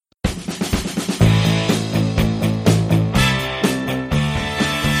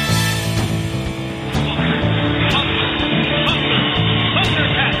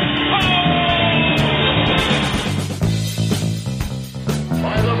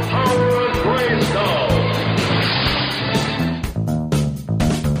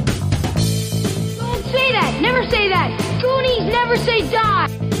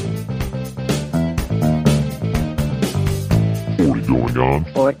on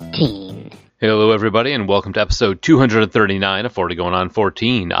 14. Hello, everybody, and welcome to episode 239 of 40 Going on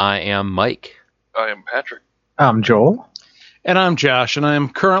 14. I am Mike. I am Patrick. I'm Joel. And I'm Josh, and I am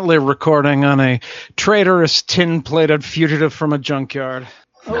currently recording on a traitorous tin-plated fugitive from a junkyard.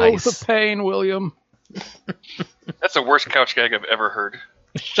 Nice. Oh, the pain, William. That's the worst couch gag I've ever heard.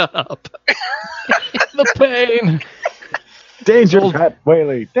 Shut up. The pain. Danger, Pat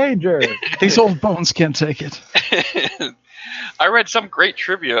Whaley. Danger. These old bones can't take it. I read some great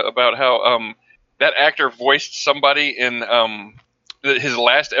trivia about how that actor voiced somebody in his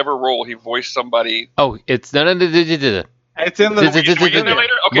last ever role. He voiced somebody. Oh, it's no. It's in the... Can we get there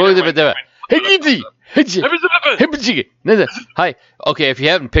later? Okay, Hi. Okay, if you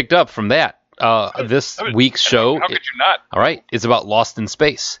haven't picked up from that, this week's show. How could you not? All right, it's about Lost in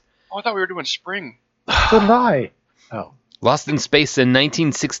Space. Oh, I thought we were doing spring. So did I. Oh. Lost in Space, in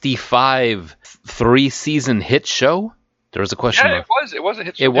 1965 3-season hit show. There was a question Yeah, mark. it was a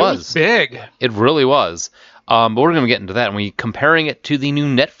hit. It was big. It really was. But we're going to get into that. And we comparing it to the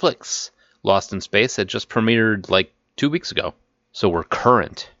new Netflix Lost in Space that just premiered like 2 weeks ago. So we're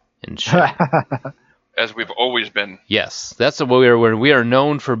current in show. As we've always been. Yes, that's what we are. Where we are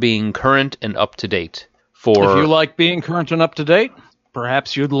known for being current and up to date. If you like being current and up to date,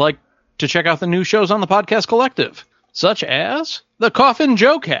 perhaps you'd like to check out the new shows on the Podcast Collective, such as the Coffin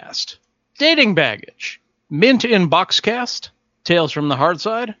Joe Cast, Dating Baggage, Mint in Boxcast, Tales from the Hard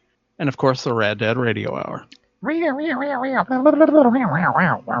Side, and of course the Rad Dad Radio Hour. Hey, I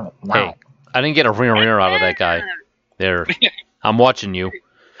didn't get a ringer out of that guy. There, I'm watching you.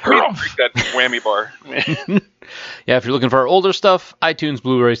 Break that whammy bar. Yeah, if you're looking for our older stuff, iTunes,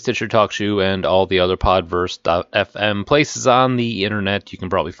 Blu-ray, Stitcher, TalkShoe, and all the other Podverse.fm places on the internet, you can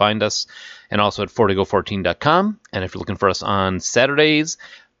probably find us. And also at 40go14.com. And if you're looking for us on Saturdays,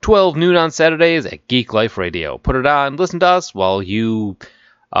 12 noon on Saturdays at Geek Life Radio. Put it on, listen to us while you...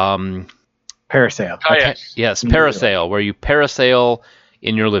 Parasail. Yes, parasail, where you parasail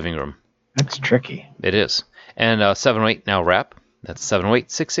in your living room. That's tricky. It is. And 708 Now Rap. That's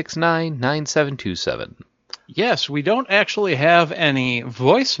 708-669-9727. Yes, we don't actually have any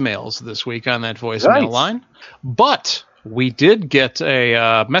voicemails this week on that voicemail line, but we did get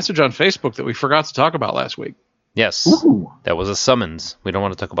a message on Facebook that we forgot to talk about last week. Yes, Ooh. that was a summons. We don't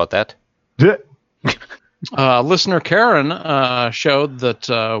want to talk about that. Listener Karen showed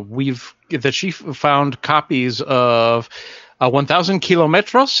that she found copies of 1,000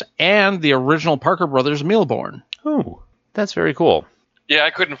 Kilometros and the original Parker Brothers Mealborn. Oh, that's very cool. Yeah,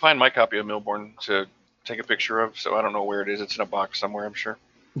 I couldn't find my copy of Milborn to take a picture of, so I don't know where it is. It's in a box somewhere, I'm sure.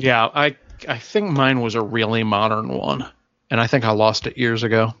 Yeah, I think mine was a really modern one, and I think I lost it years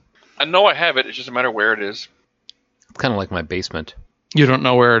ago. I know I have it. It's just a matter of where it is. It's kind of like my basement. You don't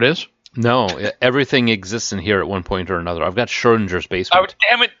know where it is? No, everything exists in here at one point or another. I've got Schrodinger's basement. Oh,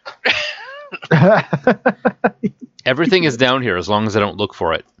 damn it! Everything is down here as long as I don't look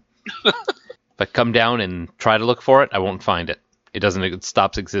for it. If I come down and try to look for it, I won't find it. It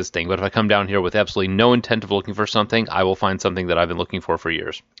stops existing. But if I come down here with absolutely no intent of looking for something, I will find something that I've been looking for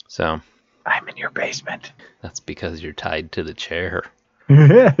years. So I'm in your basement. that's because you're tied to the chair.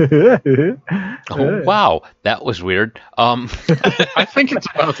 Oh, wow. That was weird. I think it's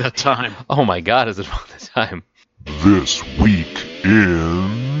about that time. Oh, my God. Is it about the time? This week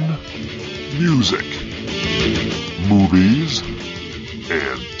in music, movies,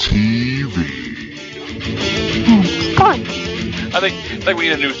 and TV. Fun. I think we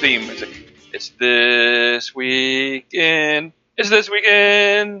need a new theme. It's this weekend. It's this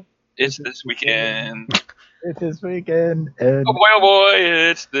weekend. It's this weekend. It's this weekend. And, Oh boy,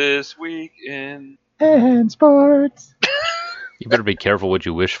 it's this weekend. and sports. You better be careful what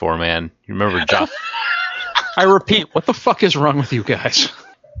you wish for, man. You remember John? I repeat, what the fuck is wrong with you guys?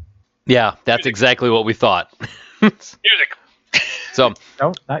 Yeah, that's exactly what we thought. Music. So,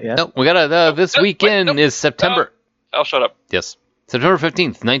 No, not yet. no, we gotta. This weekend is September. I'll shut up. Yes, September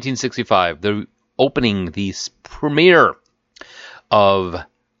 15th, 1965. The premiere of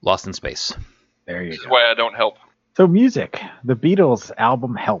Lost in Space. There you This is go. why I don't help. So music. The Beatles'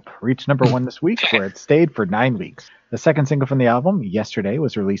 album Help reached number 1 this week, where it stayed for 9 weeks. The second single from the album, Yesterday,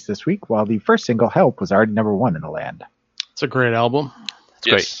 was released this week, while the first single, Help, was already number 1 in the land. It's a great album. It's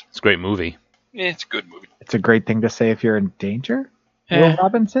great. It's a great movie. Yeah, it's a good movie. It's a great thing to say if you're in danger. Will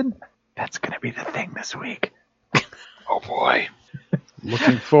Robinson? That's going to be the thing this week. Oh boy.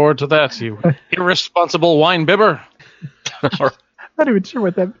 Looking forward to that, you irresponsible wine bibber. Not even sure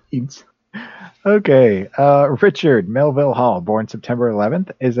what that means. Okay. Richard Melville Hall, born September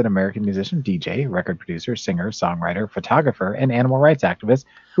 11th, is an American musician, DJ, record producer, singer, songwriter, photographer, and animal rights activist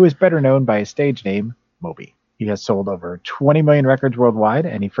who is better known by his stage name, Moby. He has sold over 20 million records worldwide,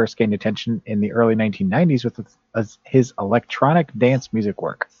 and he first gained attention in the early 1990s with his electronic dance music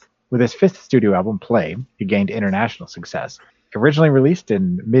work. With his fifth studio album, Play, he gained international success. Originally released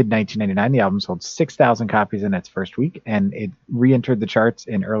in mid-1999, the album sold 6,000 copies in its first week, and it re-entered the charts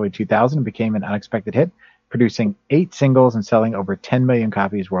in early 2000 and became an unexpected hit, producing 8 singles and selling over 10 million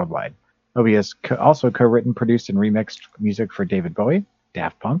copies worldwide. Obi has also co-written, produced, and remixed music for David Bowie,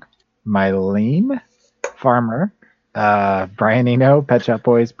 Daft Punk, Mylene Farmer, Brian Eno, Pet Shop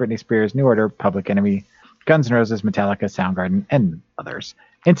Boys, Britney Spears, New Order, Public Enemy, Guns N' Roses, Metallica, Soundgarden, and others.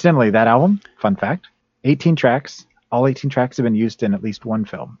 Incidentally, that album, fun fact, 18 tracks. All 18 tracks have been used in at least one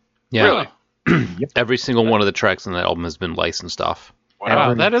film. Yeah. Really? Yep. Every single one of the tracks on that album has been licensed off. Wow,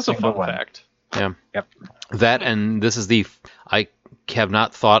 Every that is a single fun one. fact. Yeah. Yep. That, and this is I have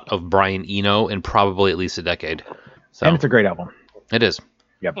not thought of Brian Eno in probably at least a decade. So And it's a great album. it is.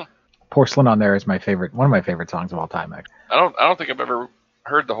 Yep. Porcelain on There is one of my favorite songs of all time, actually. I don't think I've ever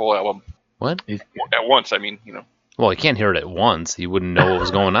heard the whole album What? at once. I mean, Well, you can't hear it at once. You wouldn't know what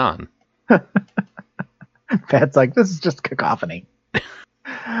was going on. Pat's like, this is just cacophony.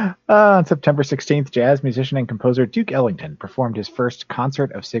 On September 16th, jazz musician and composer Duke Ellington performed his first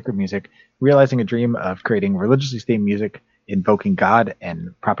concert of sacred music, realizing a dream of creating religiously themed music, invoking God,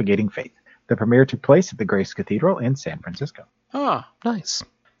 and propagating faith. The premiere took place at the Grace Cathedral in San Francisco. Huh. Nice.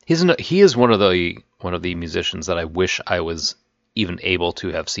 He is one of the musicians that I wish I was even able to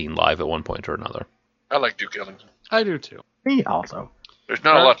have seen live at one point or another. I like Duke Ellington. I do too. Me also. There's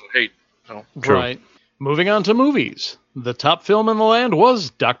not a lot to hate. So. True. Right. Moving on to movies. The top film in the land was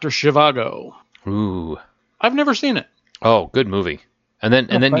Dr. Zhivago. Ooh. I've never seen it. Oh, good movie. And then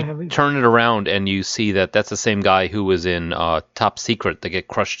I you haven't. turn it around and you see that that's the same guy who was in Top Secret that get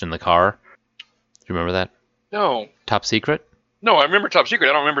crushed in the car. Do you remember that? No, Top Secret? I remember Top Secret.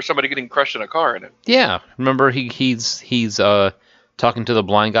 I don't remember somebody getting crushed in a car in it. Yeah. Remember he's talking to the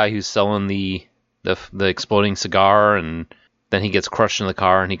blind guy who's selling the exploding cigar, and then he gets crushed in the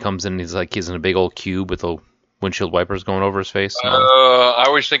car, and he comes in and he's in a big old cube with the windshield wipers going over his face. I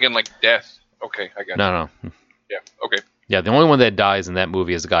was thinking like death. Okay, I got it. No. Yeah, okay. Yeah, the only one that dies in that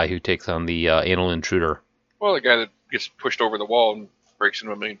movie is the guy who takes on the anal intruder. Well, the guy that gets pushed over the wall and breaks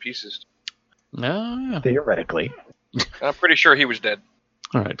into a million pieces. Yeah. Theoretically. I'm pretty sure he was dead.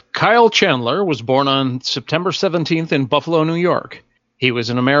 All right. Kyle Chandler was born on September 17th in Buffalo, New York. He was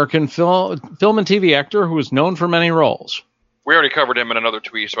an American film and TV actor who was known for many roles. We already covered him in another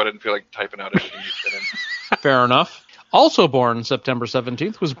tweet, so I didn't feel like typing out everything he's been in. Fair enough. Also born September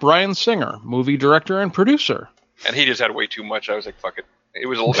 17th was Bryan Singer, movie director and producer. And he just had way too much. I was like, fuck it.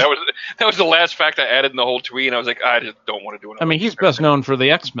 That was the last fact I added in the whole tweet, and I was like, I just don't want to do it. I mean, he's best known for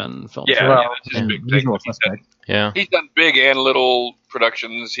the X-Men films. Yeah, right? that's his and big thing. Usual Suspect. Yeah. He's done big and little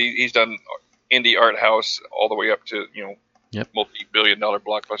productions. He's done indie art house all the way up to Yep. multi-billion-dollar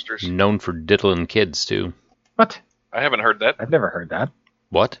blockbusters. Known for diddling kids, too. What? I haven't heard that. I've never heard that.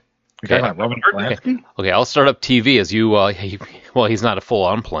 What? You're Okay. talking about Roman heard that. Polanski? Okay, I'll start up TV as you, he's not a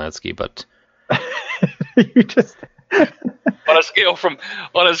full-on Polanski, but You just... On a scale from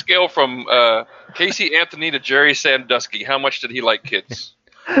Casey Anthony to Jerry Sandusky, how much did he like kids?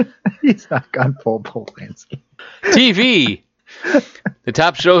 He's not gone full Polanski. TV! The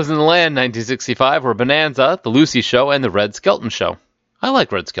top shows in the land 1965 were Bonanza, The Lucy Show, and The Red Skelton Show. I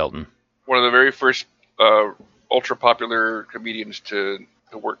like Red Skelton. One of the very first ultra popular comedians to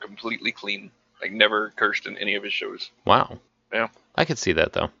work completely clean, like never cursed in any of his shows. Wow. Yeah, I could see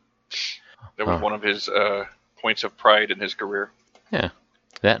that, though. that was one of his points of pride in his career. Yeah.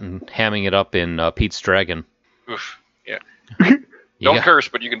 That and hamming it up in Pete's Dragon. Oof. Yeah. You Don't got- curse,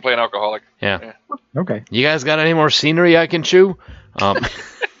 but you can play an alcoholic. Yeah. Okay. You guys got any more scenery I can chew?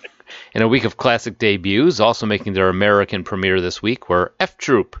 In a week of classic debuts, also making their American premiere this week were F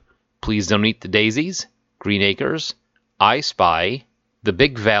Troop, Please Don't Eat the Daisies, Green Acres, I Spy, The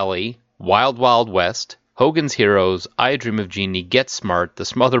Big Valley, Wild Wild West, Hogan's Heroes, I Dream of Jeannie, Get Smart, The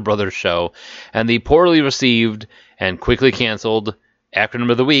Smother Brothers Show, and the poorly received and quickly canceled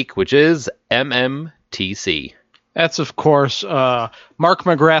acronym of the week, which is MMTC. That's, of course, Mark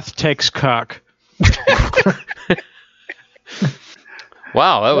McGrath Takes Cock.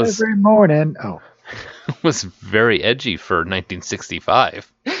 Wow, that was Every morning. Oh. very edgy for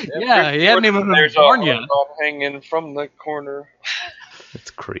 1965. Yeah, he hadn't even been There's born a yet. arm hanging from the corner. It's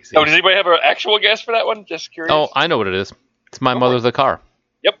crazy. Oh, does anybody have an actual guess for that one? Just curious. Oh, I know what it is. It's My Mother's the Car.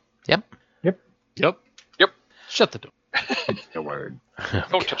 Yep. Yep. Yep. Yep. Shut the door. The word.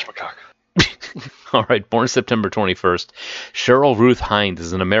 Don't touch my cock. All right, born September 21st, Cheryl Ruth Hines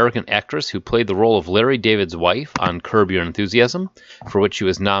is an American actress who played the role of Larry David's wife on Curb Your Enthusiasm, for which she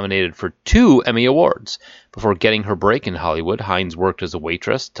was nominated for 2 Emmy Awards. Before getting her break in Hollywood, Hines worked as a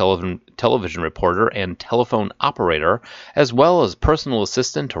waitress, television reporter, and telephone operator, as well as personal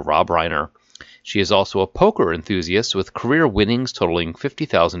assistant to Rob Reiner. She is also a poker enthusiast with career winnings totaling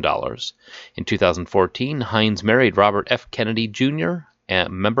 $50,000. In 2014, Hines married Robert F. Kennedy Jr., a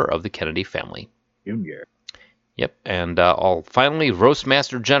member of the Kennedy family. Junior. Yep, and finally,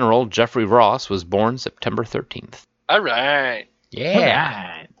 Roastmaster General Jeffrey Ross was born September 13th. All right.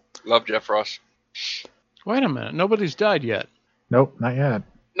 Yeah. Love Jeff Ross. Wait a minute. Nobody's died yet. Nope, not yet.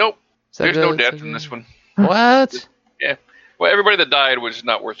 Nope. Is that There's no good? death in this one. What? Yeah. Well, everybody that died was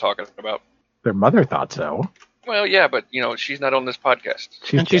not worth talking about. Their mother thought so. Well, yeah, but, she's not on this podcast.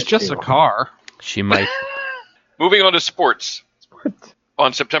 And she's dead, just too. a car. She might... Moving on to sports. What?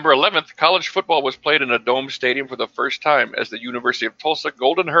 On September 11th, college football was played in a dome stadium for the first time as the University of Tulsa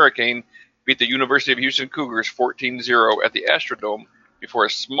Golden Hurricane beat the University of Houston Cougars 14-0 at the Astrodome before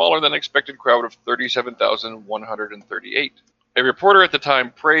a smaller than expected crowd of 37,138. A reporter at the time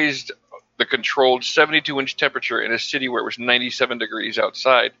praised the controlled 72-inch temperature in a city where it was 97 degrees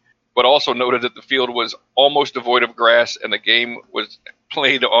outside, but also noted that the field was almost devoid of grass and the game was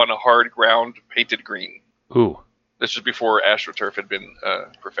played on a hard ground painted green. Ooh, This was before AstroTurf had been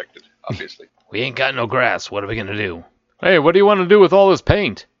perfected, obviously. we ain't got no grass. What are we going to do? Hey, what do you want to do with all this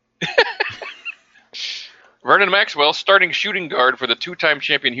paint? Vernon Maxwell, starting shooting guard for the two-time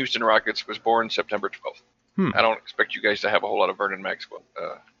champion Houston Rockets, was born September 12th. I don't expect you guys to have a whole lot of Vernon Maxwell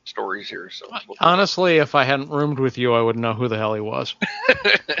stories here. So Honestly, if I hadn't roomed with you, I wouldn't know who the hell he was.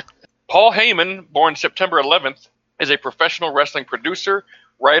 Paul Heyman, born September 11th, is a professional wrestling producer,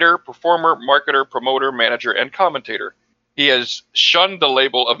 writer, performer, marketer, promoter, manager, and commentator. He has shunned the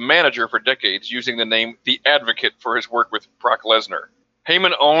label of manager for decades, using the name The Advocate for his work with Brock Lesnar.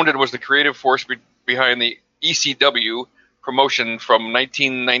 Heyman owned and was the creative force behind the ECW promotion from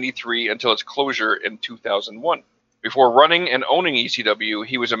 1993 until its closure in 2001. Before running and owning ECW,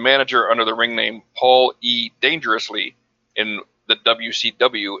 he was a manager under the ring name Paul E. Dangerously in the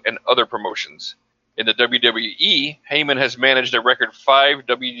WCW and other promotions. In the WWE, Heyman has managed a record 5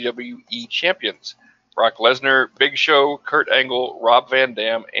 WWE champions: Brock Lesnar, Big Show, Kurt Angle, Rob Van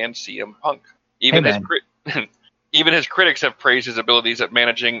Dam, and CM Punk. Even his critics have praised his abilities at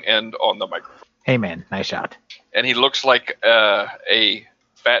managing and on the microphone. Hey, man, nice shot. And he looks like a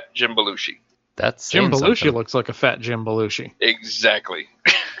fat Jim Belushi. That's Jim saying Belushi something. looks like a fat Jim Belushi. Exactly.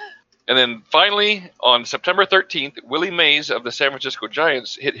 And then finally, on September 13th, Willie Mays of the San Francisco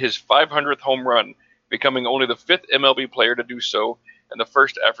Giants hit his 500th home run, becoming only the 5th MLB player to do so and the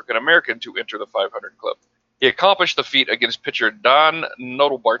first African American to enter the 500 club. He accomplished the feat against pitcher Don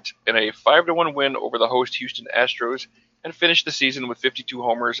Nodelbart in a 5-1 win over the host Houston Astros and finished the season with 52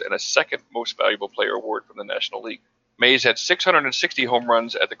 homers and a second Most Valuable Player award from the National League. Mays had 660 home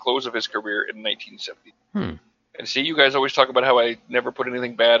runs at the close of his career in 1970. And see, you guys always talk about how I never put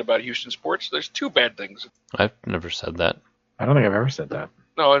anything bad about Houston sports. There's 2 bad things. I've never said that. I don't think I've ever said that.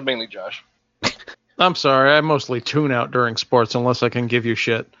 No, and mainly Josh. I'm sorry, I mostly tune out during sports unless I can give you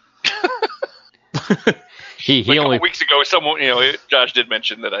shit. He Like a only couple weeks ago, someone, Josh did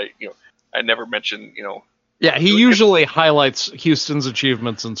mention that I never mentioned, Yeah, he usually highlights Houston's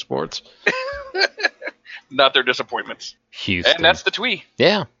achievements in sports. not their disappointments. Houston. And that's the twee.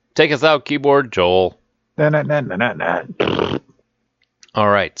 Yeah. Take us out, keyboard, Joel. Na-na-na-na-na. All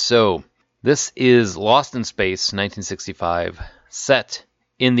right, so this is Lost in Space, 1965, set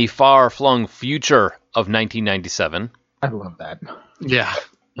in the far-flung future of 1997. I love that. Yeah.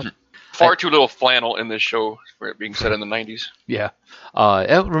 Far too little flannel in this show for it being set in the 90s. Yeah.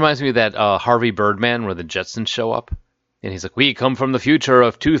 It reminds me of that Harvey Birdman where the Jetsons show up. And he's like, we come from the future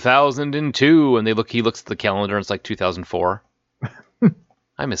of 2002. And he looks at the calendar and it's like 2004.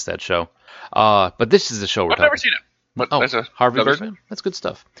 I missed that show. But this is the show we're I've talking never seen it. But that's a Harvey another Birdman? That's good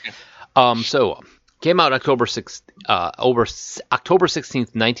stuff. Yeah. So, came out October 16th,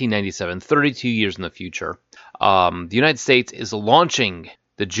 1997, 32 years in the future. The United States is launching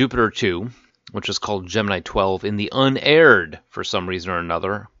the Jupiter 2, which is called Gemini 12, in the unaired, for some reason or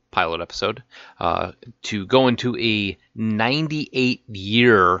another, pilot episode, to go into a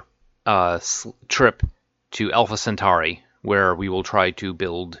 98-year trip to Alpha Centauri, where we will try to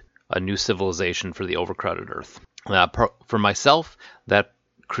build a new civilization for the overcrowded Earth. For myself, that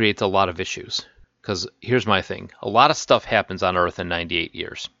creates a lot of issues. Because here's my thing. A lot of stuff happens on Earth in 98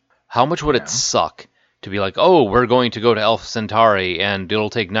 years. How much would it suck to be like, oh, we're going to go to Alpha Centauri, and it'll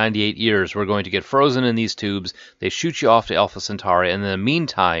take 98 years. We're going to get frozen in these tubes. They shoot you off to Alpha Centauri, and in the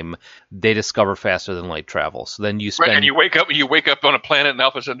meantime, they discover faster than light travel. So then you spend... Right, and you wake up on a planet in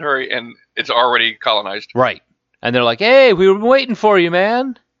Alpha Centauri, and it's already colonized. Right. And they're like, hey, we were waiting for you,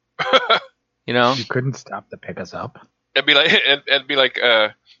 man. You know? You couldn't stop to pick us up. It'd be like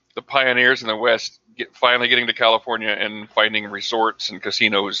the pioneers in the West finally getting to California and finding resorts and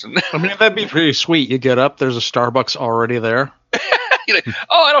casinos. And I mean, that'd be pretty sweet. You get up, there's a Starbucks already there. you're like,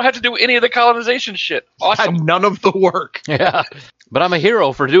 oh, I don't have to do any of the colonization shit. Awesome. And none of the work. Yeah. But I'm a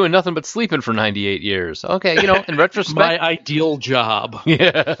hero for doing nothing but sleeping for 98 years. Okay, you know, in retrospect... My ideal job.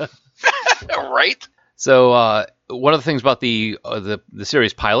 Yeah. Right? So one of the things about the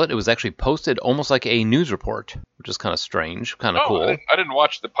series pilot, it was actually posted almost like a news report, which is kind of strange, kind of cool. I didn't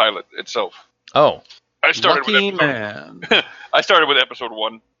watch the pilot itself. Oh. I started Lucky with man. I started with episode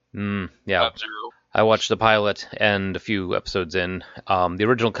 1. Yeah. Not 0. I watched the pilot and a few episodes in. The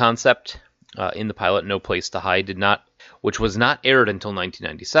original concept in the pilot, No Place to Hide, which was not aired until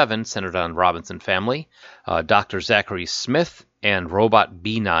 1997, centered on Robinson family. Dr. Zachary Smith and Robot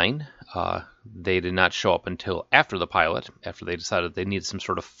B9. They did not show up until after the pilot, after they decided they needed some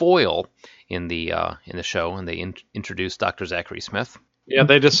sort of foil in the show, and they introduced Dr. Zachary Smith. Yeah,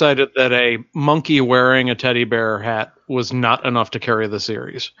 they decided that a monkey wearing a teddy bear hat was not enough to carry the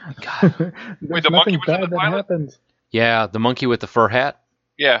series. Wait, the monkey was in the pilot? Happened. Yeah, the monkey with the fur hat.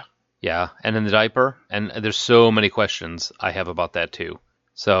 Yeah. Yeah, and in the diaper. And there's so many questions I have about that too.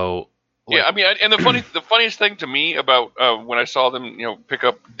 So yeah, I mean, and the funniest thing to me about when I saw them, pick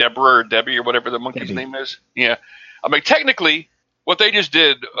up Deborah or Debbie or whatever the monkey's name is. Yeah, I mean, technically, what they just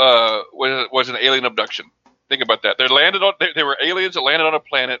did was an alien abduction. Think about that. They were aliens that landed on a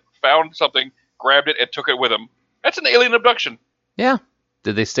planet, found something, grabbed it, and took it with them. That's an alien abduction. Yeah.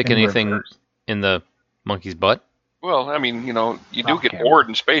 Did they stick In anything reverse. in the monkey's butt? Well, I mean, you do get camera. bored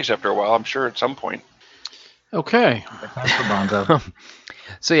in space after a while, I'm sure, at some point. Okay. Thanks for Bonzo.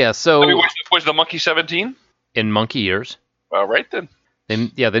 So yeah, I mean, was the monkey 17? in monkey years, All right, then. they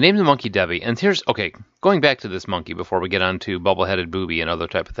named the monkey Debbie. And going back to this monkey before we get on to bubble-headed booby and other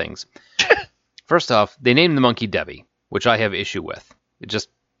type of things. First off, they named the monkey Debbie, which I have issue with. It just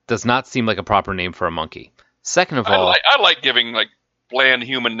does not seem like a proper name for a monkey. Second of all, I like giving bland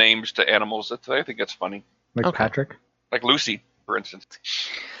human names to animals. I think that's funny. Like Okay. Patrick. Like Lucy, for instance.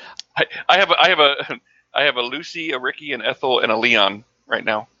 I have a Lucy, a Ricky, an Ethel, and a Leon right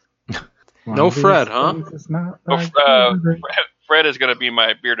now. No Fred, huh? It's not Oh, like Fred is going to be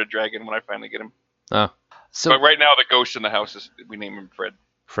my bearded dragon when I finally get him. so But right now, the ghost in the house we name him Fred.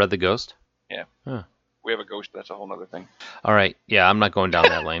 Fred the Ghost? Yeah. Huh. We have a ghost. That's a whole other thing. All right. Yeah, I'm not going down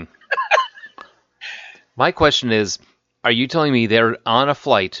that lane. My question is, are you telling me they're on a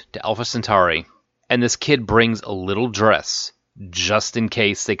flight to Alpha Centauri and this kid brings a little dress just in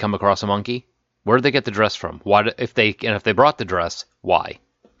case they come across a monkey? Where did they get the dress from? If they brought the dress, why?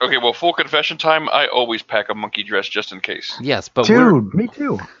 Okay, well, full confession time. I always pack a monkey dress just in case. Yes, but we're, Dude, me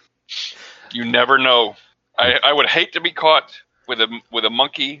too. You never know. I would hate to be caught with a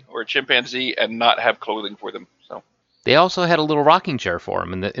monkey or a chimpanzee and not have clothing for them. So they also had a little rocking chair for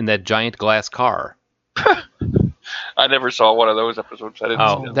him in that giant glass car. I never saw one of those episodes. I didn't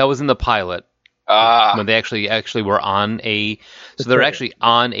see them. That was in the pilot when they actually were on a. So they're actually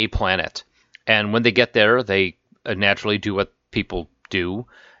on a planet, and when they get there, they naturally do what people do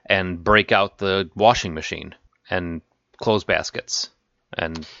and break out the washing machine and clothes baskets,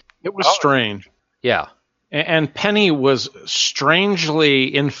 and It was strange. yeah. And Penny was strangely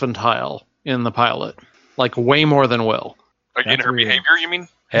infantile in the pilot. Like, way more than Will. Like in That's her weird. behavior, you mean?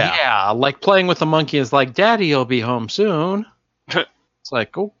 Yeah, like playing with the monkey is like, Daddy will be home soon. It's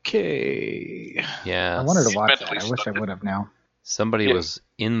like, okay. Yeah. I wanted to He's watch mentally that. I wish I stuck. would have now. Somebody Yeah. was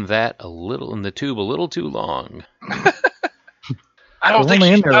in the tube a little too long. I don't They think were only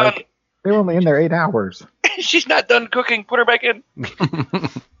she's in there done. they were only in there 8 hours. She's not done cooking. Put her back in.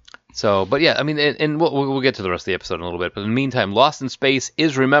 So, but yeah, I mean, and we'll get to the rest of the episode in a little bit. But in the meantime, Lost in Space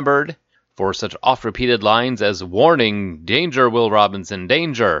is remembered for such oft-repeated lines as "Warning, danger, Will Robinson,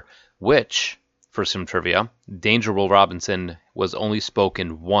 danger," which, for some trivia, "Danger, Will Robinson" was only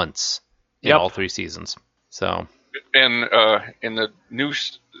spoken once in Yep. all 3 seasons. So, And in the new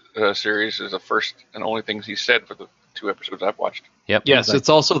series is the first and only things he said for the 2 episodes I've watched. yep. Yes, it's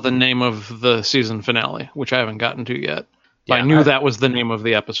also the name of the season finale, which I haven't gotten to yet. But I Yeah, knew that was the name of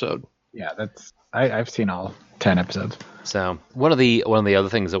the episode. Yeah, I've seen all 10 episodes. So one of the other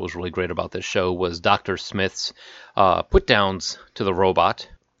things that was really great about this show was Dr. Smith's put downs to the robot,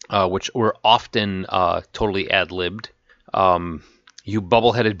 which were often totally ad-libbed. You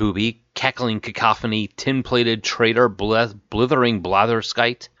bubble-headed booby cackling cacophony, tin-plated traitor, blithering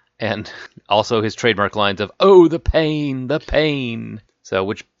blatherskite, and also his trademark lines of, "Oh, the pain, the pain." So,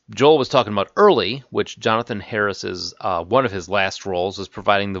 which Joel was talking about early, which Jonathan Harris's, one of his last roles was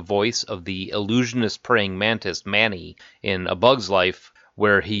providing the voice of the illusionist praying mantis, Manny, in A Bug's Life,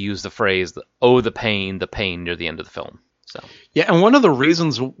 where he used the phrase, "Oh, the pain," near the end of the film. So. Yeah, and one of the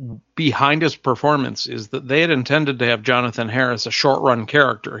reasons behind his performance is that they had intended to have Jonathan Harris a short-run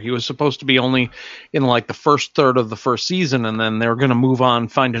character. He was supposed to be only in like the first third of the first season, and then they were going to move on,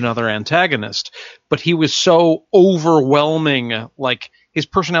 find another antagonist. But he was so overwhelming, like his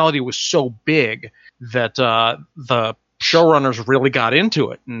personality was so big that the showrunners really got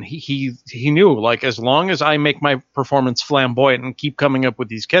into it, and he knew, like, as long as I make my performance flamboyant and keep coming up with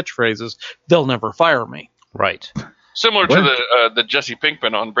these catchphrases, they'll never fire me. Right. Similar to the Jesse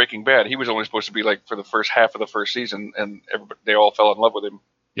Pinkman on Breaking Bad. He was only supposed to be like for the first half of the first season, and they all fell in love with him.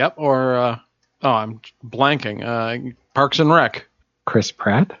 Yep, or, I'm blanking. Parks and Rec. Chris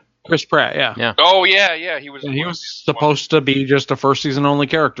Pratt? Chris Pratt, yeah. Yeah. Oh, yeah. He was supposed to be just a first season only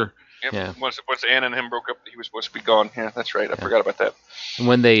character. Yep. Yeah. Once Ann and him broke up, he was supposed to be gone. Yeah, that's right. I forgot about that. And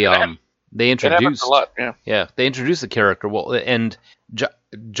when they It happens introduced a lot, yeah. Yeah, they introduced the character. Well, and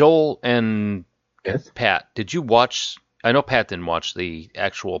Joel and Yes. Pat, did you watch? I know Pat didn't watch the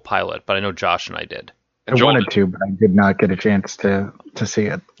actual pilot, but I know Josh and I did. I wanted to, but I did not get a chance to see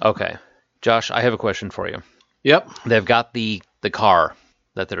it. Okay. Josh, I have a question for you. Yep. They've got the car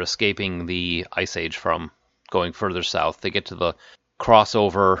that they're escaping the Ice Age from, going further south. They get to the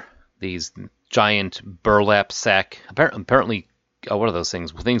crossover, these giant burlap sack. Apparently, what are those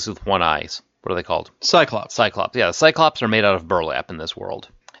things? Things with one eyes. What are they called? Cyclops. Cyclops. Yeah, the Cyclops are made out of burlap in this world.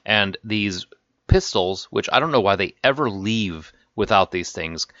 And these pistols, which I don't know why they ever leave without these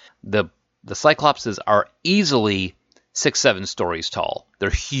things, the Cyclopses are easily 6-7 stories tall. They're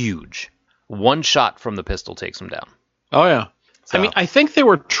huge. One shot from the pistol takes them down. Oh, yeah. So. I mean, I think they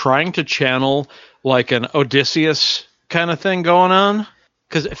were trying to channel like an Odysseus kind of thing going on,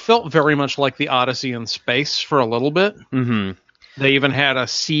 because it felt very much like the Odyssey in space for a little bit. Mm-hmm. They even had a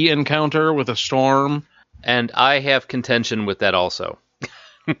sea encounter with a storm. And I have contention with that also.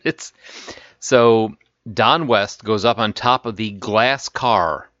 So Don West goes up on top of the glass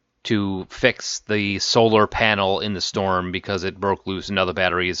car to fix the solar panel in the storm because it broke loose and now the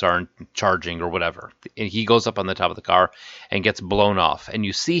batteries aren't charging or whatever. And he goes up on the top of the car and gets blown off. And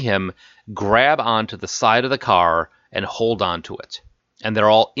you see him grab onto the side of the car and hold on to it. And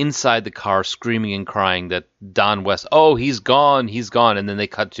they're all inside the car screaming and crying that Don West, oh, he's gone. And then they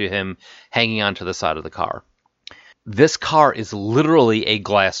cut to him hanging onto the side of the car. This car is literally a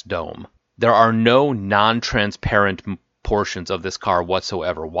glass dome. There are no non-transparent portions of this car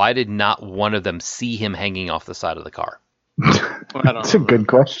whatsoever. Why did not one of them see him hanging off the side of the car? That's a good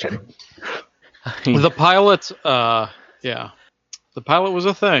question. The pilot, the pilot was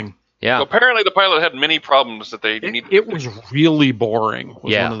a thing. Yeah. So apparently the pilot had many problems that they needed. It was really boring,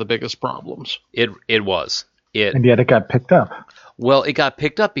 was Yeah. one of the biggest problems. It was. And yet it got picked up. Well, it got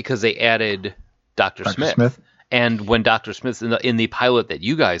picked up because they added Dr. Smith. And when Dr. Smith in the pilot that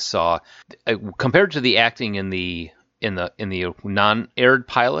you guys saw, compared to the acting in the non-aired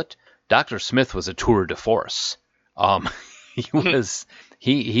pilot, Dr. Smith was a tour de force.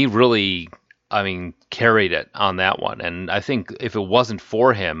 He really, I mean, carried it on that one. And I think if it wasn't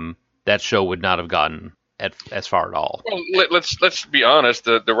for him, that show would not have gotten as far at all. Well, let's be honest.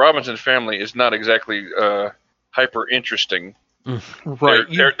 The Robinson family is not exactly hyper interesting. Right.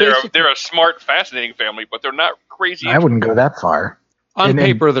 They're a smart, fascinating family, but they're not crazy. I wouldn't go that far. On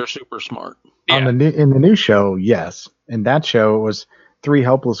paper, they're super smart. Yeah. In the new show, yes. In that show, it was 3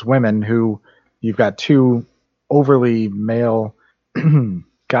 helpless women who you've got 2 overly male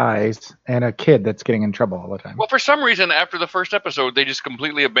guys and a kid that's getting in trouble all the time. Well, for some reason, after the first episode, they just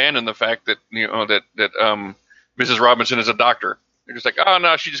completely abandoned the fact that that Mrs. Robinson is a doctor. They're just like, oh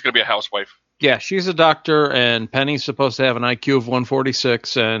no, she's just gonna be a housewife. Yeah, she's a doctor, and Penny's supposed to have an IQ of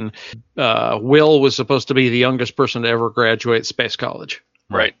 146, and Will was supposed to be the youngest person to ever graduate Space College.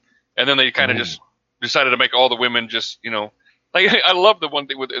 Right. And then they kind of just decided to make all the women just, like, I love the one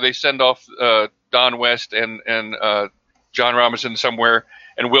thing where they send off Don West and John Robinson somewhere,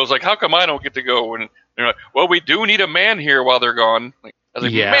 and Will's like, how come I don't get to go? And they're like, well, we do need a man here while they're gone. Like, I was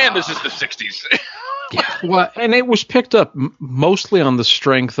like, Yeah. man, this is the 60s. Well, and it was picked up mostly on the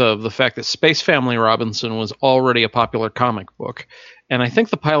strength of the fact that Space Family Robinson was already a popular comic book. And I think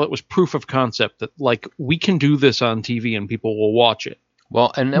the pilot was proof of concept that, like, we can do this on TV and people will watch it.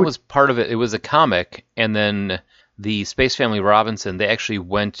 Well, and that was part of it. It was a comic, and then the Space Family Robinson, they actually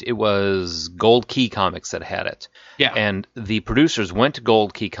went, it was Gold Key Comics that had it. Yeah. And the producers went to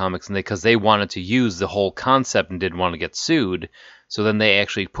Gold Key Comics because they wanted to use the whole concept and didn't want to get sued. So then they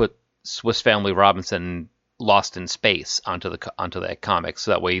actually put Swiss Family Robinson Lost in Space onto that comic.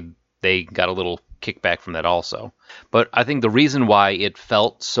 So that way they got a little kickback from that also. But I think the reason why it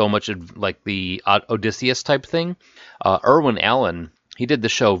felt so much like the Odysseus type thing, Irwin Allen, he did the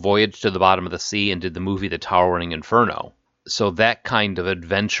show Voyage to the Bottom of the Sea and did the movie The Towering Inferno. So that kind of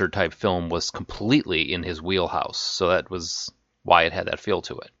adventure type film was completely in his wheelhouse. So that was why it had that feel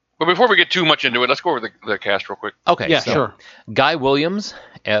to it. But before we get too much into it, let's go over the cast real quick. Okay, Yeah, so sure. Guy Williams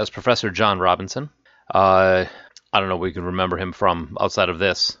as Professor John Robinson. I don't know what we can remember him from outside of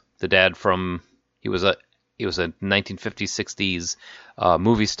this. The dad from he was a 1950s, 60s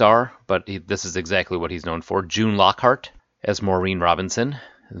movie star, but this is exactly what he's known for. June Lockhart as Maureen Robinson.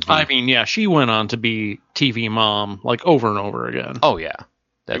 I mean, yeah, she went on to be TV mom like over and over again. Oh yeah,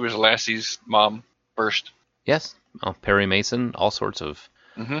 He was Lassie's mom first. yes. Perry Mason, all sorts of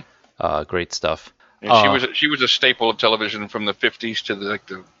great stuff. And she was a staple of television from the 50s to the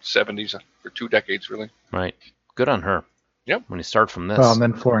 70s for 2 decades, really. Right, good on her. Yep. When you start from this, Well, and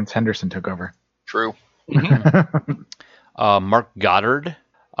then Florence Henderson took over. True. Mark Goddard,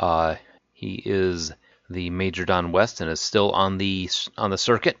 he is the Major Don West and is still on the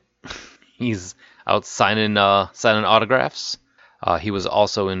circuit. He's out signing autographs. He was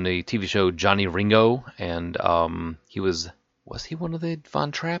also in the TV show Johnny Ringo, and was he one of the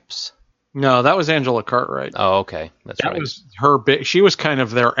Von Trapps? No, that was Angela Cartwright. Oh, okay, that's That right. was her big. She was kind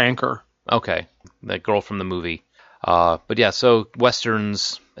of their anchor. Okay, that girl from the movie. But yeah, so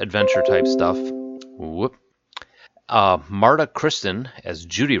westerns, adventure type stuff. Whoop. Marta Kristen as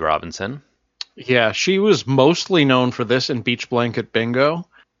Judy Robinson. Yeah, she was mostly known for this in Beach Blanket Bingo.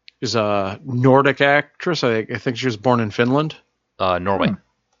 She's a Nordic actress. I think she was born in Finland. Norway.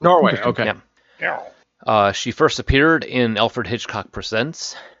 Norway, okay. Yeah. She first appeared in Alfred Hitchcock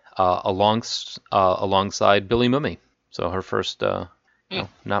Presents alongside Billy Mumy. So her first,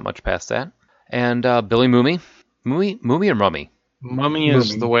 not much past that. And Billy Mumy. Mumy or Mummy? Mummy is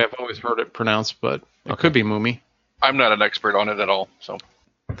Mummy. the way I've always heard it pronounced, but it could be Mummy. I'm not an expert on it at all, so.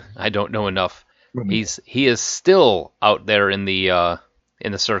 I don't know enough. Mumy. He is still out there in the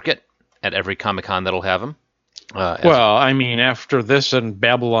circuit at every Comic-Con that'll have him. Well, I mean, after this and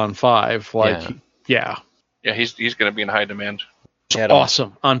Babylon 5, yeah, Yeah, he's going to be in high demand.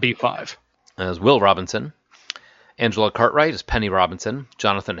 awesome on B5. As Will Robinson. Angela Cartwright as Penny Robinson.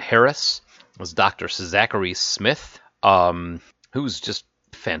 Jonathan Harris as Dr. Zachary Smith, who's just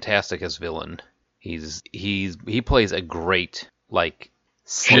fantastic as villain. He plays a great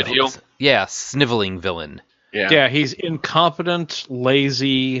Shitheel? sniveling villain. Yeah, he's incompetent,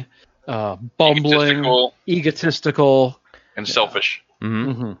 lazy, bumbling, egotistical. And selfish.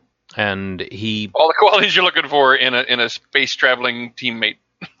 Mm-hmm. And he All the qualities you're looking for in a space traveling teammate.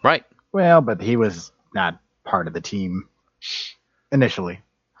 right. Well, but he was not part of the team initially.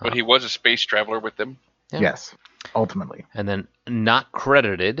 But he was a space traveler with them. Yeah. Yes, ultimately. And then not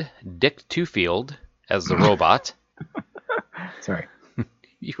credited Dick Twofield as the robot. Sorry,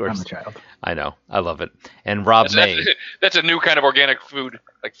 You are, I'm a child. I know, I love it. And Rob May. That's a new kind of organic food,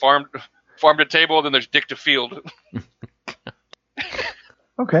 like farm to table. Then there's Dick to field.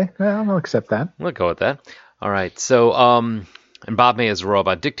 Okay, well, I'll accept that. We'll go with that. All right. So, and Bob May as the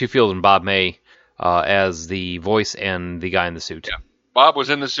robot. Dick Twofield and Bob May as the voice and the guy in the suit. Yeah. Bob was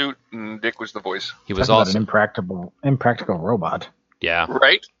in the suit, and Dick was the voice. He was Talk about also an impractical robot. yeah.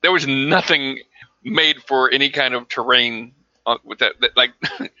 Right? There was nothing made for any kind of terrain with that like,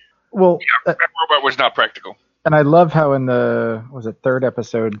 Well, that robot was not practical. and I love how in the third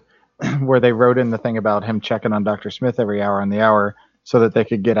episode where they wrote in the thing about him checking on Dr. Smith every hour on the hour so that they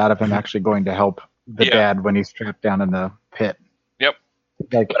could get out of him actually going to help the Yeah. dad when he's trapped down in the pit. Yep.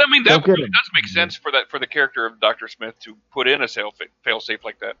 Like, But I mean, go that get really him. does make sense for the character of Dr. Smith to put in a fail-safe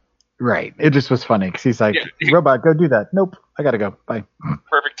like that. Right. It just was funny because he's like, Yeah. robot, go do that. Nope, I gotta go. Bye.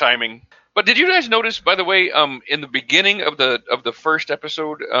 Perfect timing. But did you guys notice, by the way, in the beginning of the first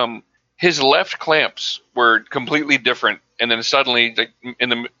episode, his left clamps were completely different, and then suddenly, like in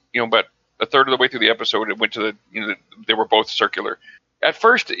the about a third of the way through the episode, it went to they were both circular. At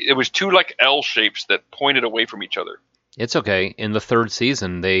first, it was two like L shapes that pointed away from each other. It's okay. In the third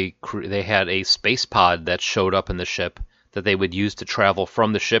season, they had a space pod that showed up in the ship that they would use to travel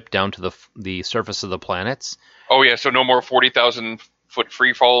from the ship down to the surface of the planets. Oh yeah, so no more 40,000 foot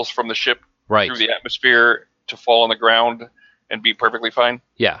free falls from the ship Right. through the atmosphere to fall on the ground and be perfectly fine.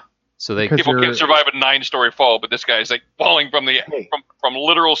 Yeah. So they Because People you're- can survive a 9-story fall, but this guy's like falling from the Hey. from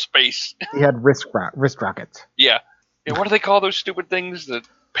literal space. He had wrist rockets. Yeah, Yeah, what do they call those stupid things? The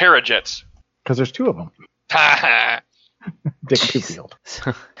Parajets. Because there's two of them. Ha Dick Twofield.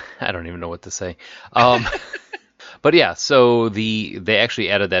 I don't even know what to say. But yeah, so they actually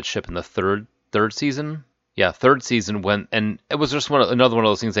added that ship in the third season. Yeah, third season when, and it was just another one of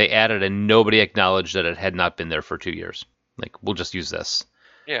those things they added, and nobody acknowledged that it had not been there for 2 years. Like, we'll just use this.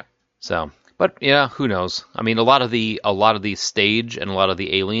 Yeah. So, but yeah, who knows? I mean, a lot of the stage and a lot of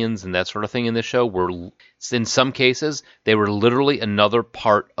the aliens and that sort of thing in this show were, in some cases, they were literally another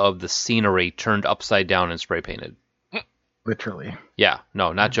part of the scenery turned upside down and spray painted. Literally. Yeah,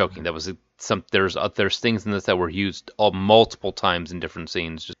 no, not joking. That was there's things in this that were used multiple times in different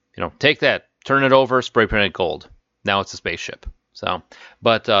scenes. Just, take that, turn it over, spray paint it gold. Now it's a spaceship. So,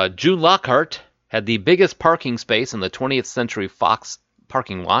 but June Lockhart had the biggest parking space in the 20th Century Fox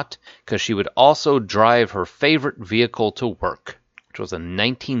parking lot because she would also drive her favorite vehicle to work, which was a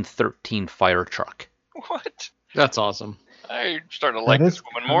 1913 fire truck. What? That's awesome. I'm starting to like That this is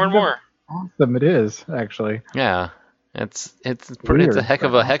woman more and more. Awesome, it is actually. Yeah, it's a Weird, heck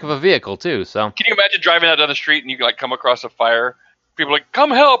of a vehicle too. So Can you imagine driving out down the street and you like come across a fire? People are like,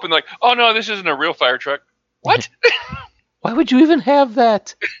 come help, and like, oh no, this isn't a real fire truck. What? why would you even have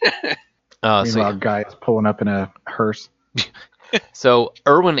that? Meanwhile, guy is pulling up in a hearse. So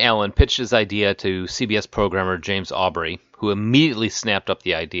Irwin Allen pitched his idea to CBS programmer James Aubrey, who immediately snapped up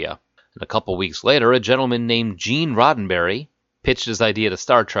the idea. And a couple weeks later, a gentleman named Gene Roddenberry pitched his idea to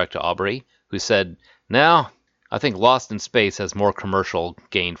Star Trek to Aubrey, who said, "No, I think Lost in Space has more commercial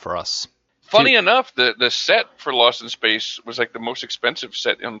gain for us." Funny enough, the set for Lost in Space was like the most expensive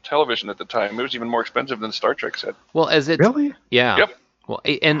set on television at the time. It was even more expensive than the Star Trek set. Well, Really? Yeah. Yep. Well,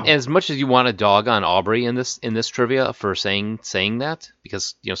 and as much as you want to dog on Aubrey in this trivia for saying that,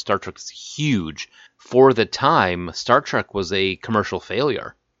 because Star Trek is huge for the time, Star Trek was a commercial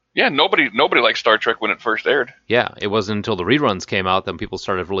failure. Yeah, nobody liked Star Trek when it first aired. Yeah, it wasn't until the reruns came out that people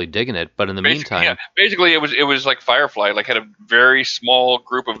started really digging it. But in the meantime, basically it was like Firefly, like had a very small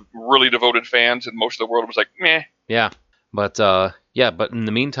group of really devoted fans, and most of the world was like, meh. Yeah, but in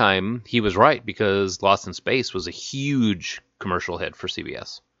the meantime, he was right because Lost in Space was a huge commercial hit for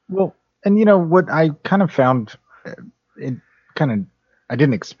CBS. Well, and what I kind of found, I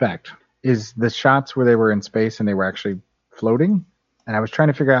didn't expect, is the shots where they were in space and they were actually floating. And I was trying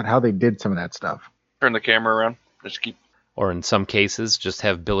to figure out how they did some of that stuff. Turn the camera around. Just keep. Or in some cases, just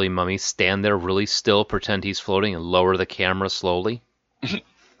have Billy Mummy stand there really still, pretend he's floating, and lower the camera slowly.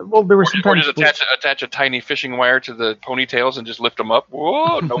 Well, there were some Or just attach a tiny fishing wire to the ponytails and just lift them up.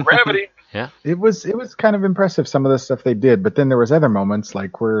 Whoa, no gravity. Yeah. It was kind of impressive, some of the stuff they did. But then there was other moments,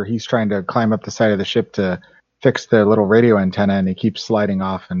 like where he's trying to climb up the side of the ship to fix the little radio antenna, and he keeps sliding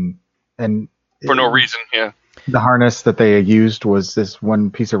off. And For no reason, yeah. The harness that they used was this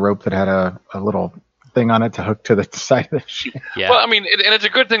one piece of rope that had a little thing on it to hook to the side of the ship. Yeah. Well, I mean, and it's a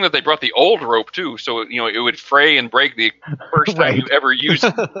good thing that they brought the old rope too, so it would fray and break the first time you ever use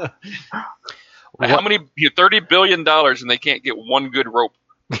it. How many $30 billion and they can't get one good rope?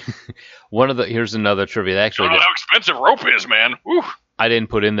 Here's another trivia. Actually, I don't know how expensive rope is, man. Whew. I didn't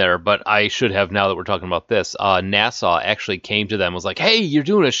put in there, but I should have now that we're talking about this. NASA actually came to them and was like, "Hey, you're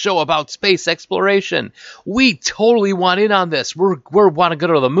doing a show about space exploration. We totally want in on this. We want to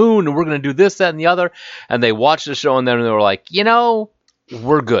go to the moon, and we're going to do this, that, and the other." And they watched the show, and then they were like,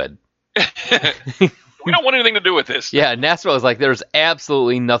 we're good. We don't want anything to do with this. Yeah, NASA was like, there's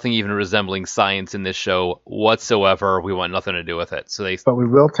absolutely nothing even resembling science in this show whatsoever. We want nothing to do with it. But we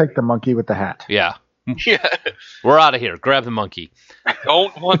will take the monkey with the hat. Yeah. Yeah. We're out of here. Grab the monkey.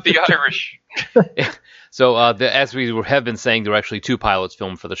 Don't want the Irish. So, as we have been saying, there were actually 2 pilots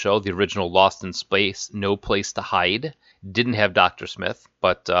filmed for the show. The original Lost in Space, No Place to Hide, didn't have Dr. Smith,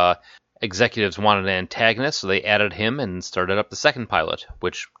 but executives wanted an antagonist, so they added him and started up the second pilot,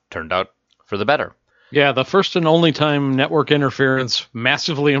 which turned out for the better. Yeah, the first and only time network interference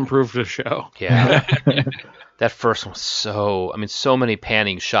massively improved the show. Yeah. That first one was so many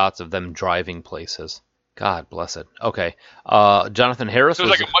panning shots of them driving places. God bless it. Okay. Jonathan Harris So it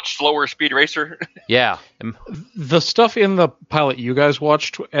was like a much slower Speed Racer. Yeah. The stuff in the pilot you guys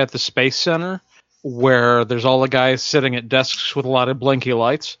watched at the Space Center, where there's all the guys sitting at desks with a lot of blinky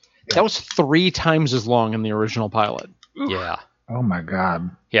lights, that was 3 times as long in the original pilot. Oof. Yeah. Oh my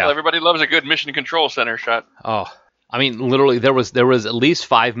God. Yeah. Well, everybody loves a good Mission Control Center shot. Oh, I mean, literally, there was at least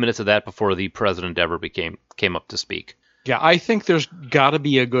 5 minutes of that before the president ever came up to speak. Yeah, I think there's got to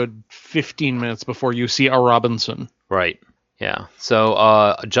be a good 15 minutes before you see a Robinson. Right. Yeah.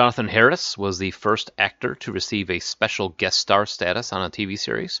 So Jonathan Harris was the first actor to receive a special guest star status on a TV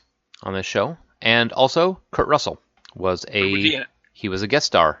series on this show, and also Kurt Russell was Who was he in? he was a guest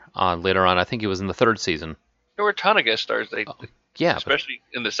star later on. I think he was in the 3rd season. There were a ton of guest stars. They Yeah. especially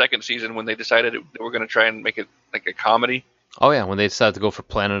in the second season when they decided they were going to try and make it like a comedy. When they decided to go for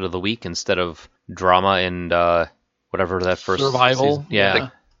Planet of the Week instead of drama and whatever that first Survival. season. Yeah.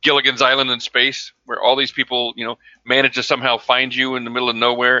 Like Gilligan's Island in space, where all these people, manage to somehow find you in the middle of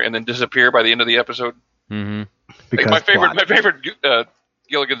nowhere and then disappear by the end of the episode. Mm-hmm. Like my favorite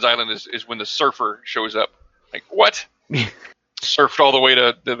Gilligan's Island is when the surfer shows up. Like, what? Surfed all the way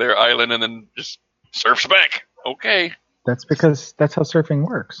to their island and then just surfs back. Okay. That's because that's how surfing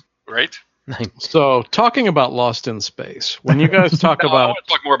works. Right? So, talking about Lost in Space, when you guys talk No, I about... want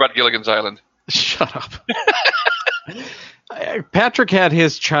to talk more about Gilligan's Island. Shut up. Patrick had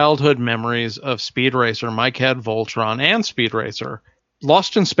his childhood memories of Speed Racer. Mike had Voltron and Speed Racer.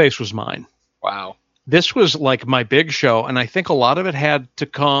 Lost in Space was mine. Wow. This was like my big show, and I think a lot of it had to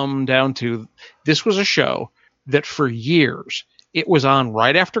come down to this was a show that for years it was on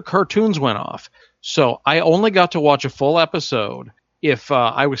right after cartoons went off. So I only got to watch a full episode if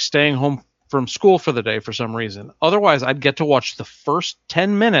I was staying home from school for the day for some reason. Otherwise, I'd get to watch the first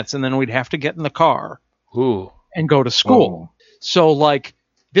 10 minutes, and then we'd have to get in the car Ooh. and go to school. Oh. So, like,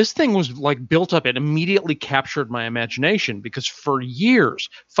 this thing was, like, built up. It immediately captured my imagination because for years,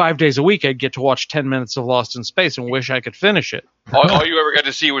 5 days a week, I'd get to watch 10 minutes of Lost in Space and wish I could finish it. All you ever got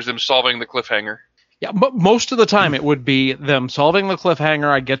to see was them solving the cliffhanger. Yeah, but most of the time, it would be them solving the cliffhanger.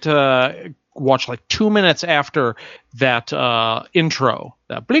 I'd get to watch, like, 2 minutes after that intro.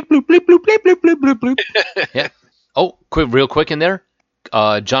 That bleep, bloop, bleep, bloop, bleep, bloop, bloop, bloop, bloop. Yeah. Oh, real quick in there.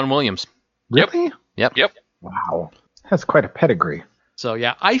 John Williams. Really? Yep. Wow. That's quite a pedigree. So,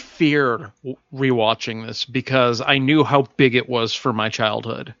 yeah, I feared rewatching this because I knew how big it was for my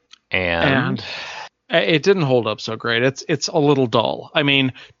childhood. And it didn't hold up so great. It's a little dull. I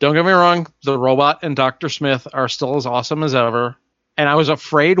mean, don't get me wrong, the robot and Dr. Smith are still as awesome as ever. And I was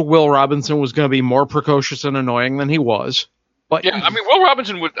afraid Will Robinson was going to be more precocious and annoying than he was. But Yeah, I mean, Will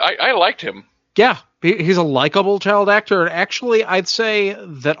Robinson I liked him. yeah, he's a likable child actor. And actually, I'd say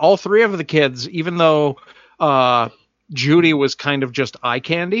that all three of the kids, even though Judy was kind of just eye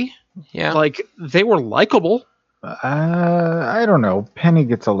candy, Yeah. like, they were likable. I don't know. Penny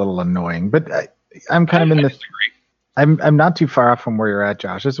gets a little annoying, but I'm kind of in I the. disagree. I'm not too far off from where you're at,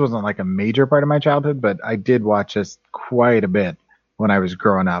 Josh. This wasn't like a major part of my childhood, but I did watch this quite a bit when I was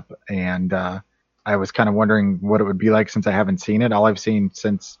growing up, and I was kind of wondering what it would be like since I haven't seen it. All I've seen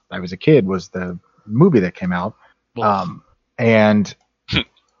since I was a kid was the movie that came out, and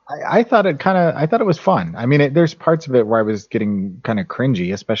I thought it was fun. I mean, there's parts of it where I was getting kind of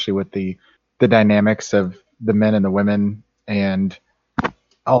cringy, especially with the dynamics of the men and the women and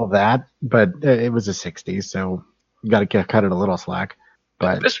all of that. But it was the 60s, so you got to cut it a little slack.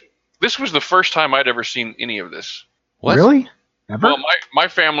 But This was the first time I'd ever seen any of this. What? really, ever? Well, my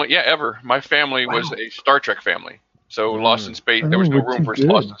family, ever. My family was a Star Trek family. So Lost in Space, there was no room for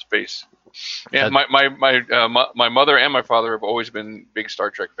Lost in Space. Yeah, my mother and my father have always been big Star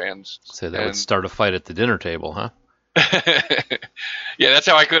Trek fans. So that would start a fight at the dinner table, huh? Yeah, that's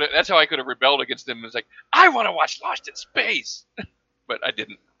how I could have rebelled against them. It was like, I want to watch Lost in Space, but I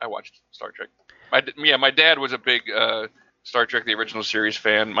didn't. I watched Star Trek. My dad was a big Star Trek the original series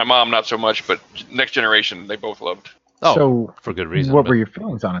fan. My mom not so much, but Next Generation they both loved. Oh, So, for good reason. what but- were your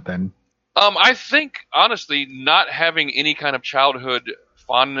feelings on it then? I think honestly, not having any kind of childhood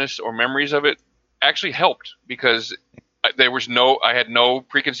fondness or memories of it actually helped because I had no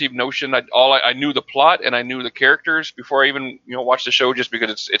preconceived notion. I knew the plot and I knew the characters before I even watched the show, just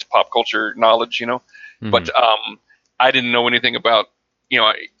because it's pop culture knowledge, Mhm. But I didn't know anything about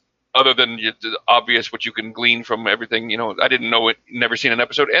other than the obvious what you can glean from everything. I didn't know it, never seen an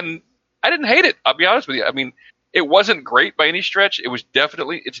episode, and I didn't hate it. I'll be honest with you. I mean, it wasn't great by any stretch. It's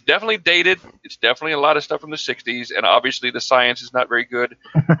definitely dated. It's definitely a lot of stuff from the 60s, and obviously the science is not very good.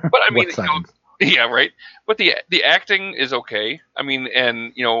 But I mean, What science? yeah, right. But the acting is okay. I mean,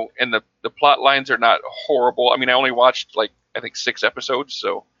 and the plot lines are not horrible. I mean, I only watched I think 6 episodes,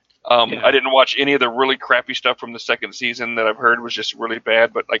 so I didn't watch any of the really crappy stuff from the second season that I've heard was just really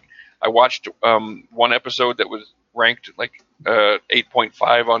bad. But I watched one episode that was ranked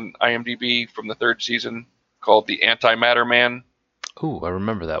 8.5 on IMDb from the 3rd season, called The Antimatter Man. Ooh, I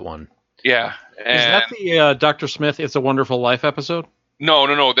remember that one. Yeah. Is that the Dr. Smith It's a Wonderful Life episode?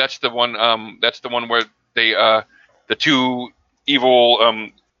 No. That's the one. That's the one where they, the two evil,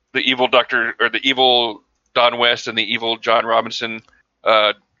 the evil Doctor or the evil Don West and the evil John Robinson,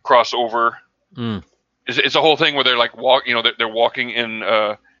 cross over. Mm. It's a whole thing where they're they're walking in,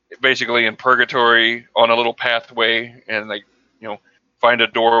 basically in purgatory on a little pathway, and find a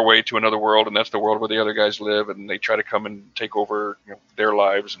doorway to another world, and that's the world where the other guys live, and they try to come and take over their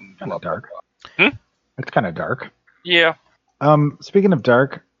lives and Kind of dark. It's kind of dark. Yeah. Speaking of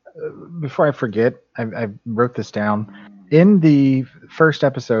dark, before I forget, I wrote this down. In the first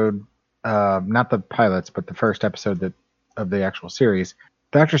episode, not the pilots, but the first episode of the actual series,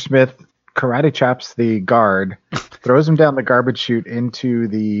 Dr. Smith karate chops the guard, throws him down the garbage chute into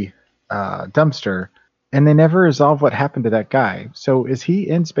the dumpster, and they never resolve what happened to that guy. So is he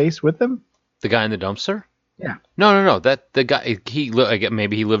in space with them? The guy in the dumpster? Yeah. No. That the guy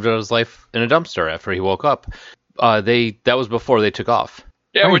maybe he lived out his life in a dumpster after he woke up. That was before they took off.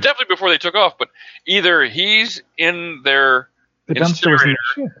 Yeah, it was definitely before they took off, but either he's in their The dumpster was in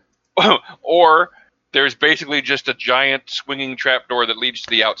the ship. or there's basically just a giant swinging trapdoor that leads to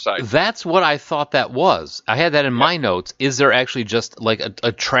the outside. That's what I thought that was. I had that in my notes. Is there actually just like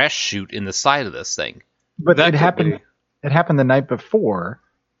a trash chute in the side of this thing? But That it could happened. be. It happened the night before,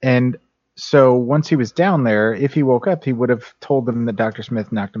 and so once he was down there, if he woke up, he would have told them that Dr.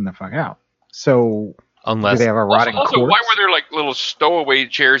 Smith knocked him the fuck out. So Unless do they have a rotting Also, corpse? why were there like little stowaway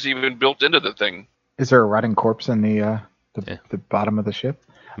chairs even built into the thing? Is there a rotting corpse in the Yeah. the bottom of the ship?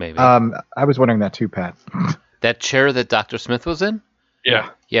 maybe I was wondering that too, Pat. that chair that Dr. Smith was in. Yeah,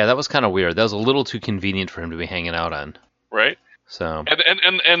 Yeah, that was kind of weird. That was a little too convenient for him to be hanging out on. right. So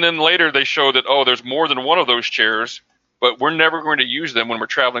And then later they show that there's more than one of those chairs, but we're never going to use them when we're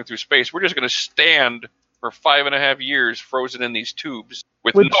traveling through space. We're just going to stand for 5.5 years frozen in these tubes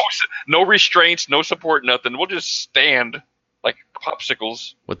with no restraints, no support, nothing. We'll just stand like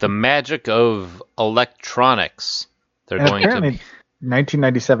popsicles. with the magic of electronics, they're And going apparently, to.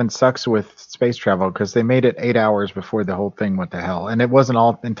 1997 sucks with space travel because they made it 8 hours before the whole thing went to hell, and it wasn't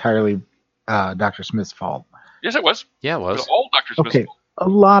all entirely Dr. Smith's fault. Yes, it was. Yeah, it It was was. all Dr. Smith's Okay, fault. a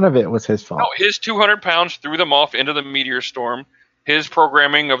lot of it was his fault. No, his 200 pounds threw them off into the meteor storm. His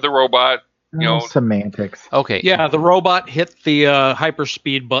programming of the robot, Semantics. Okay. Yeah, the robot hit the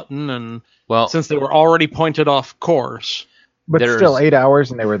hyperspeed button, and Well, since they were already pointed off course, But there's- still, 8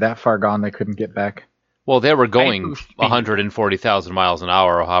 hours, and they were that far gone they couldn't get back. they were going Hyperspeed. 140,000 miles an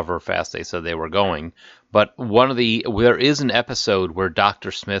hour, or however fast they said they were going. But there is an episode where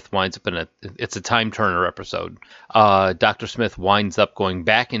Dr. Smith winds up it's a time turner episode. Dr. Smith winds up going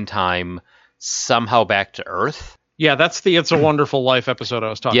back in time, somehow back to Earth. yeah, that's the "It's a Wonderful Life" episode I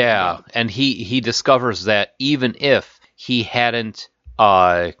was talking Yeah, about. and he discovers that even if he hadn't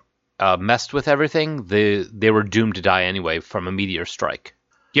messed with everything, they were doomed to die anyway from a meteor strike.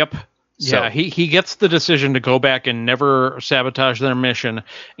 Yep. So- Yeah, he gets the decision to go back and never sabotage their mission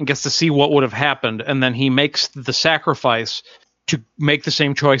and gets to see what would have happened, and then he makes the sacrifice to make the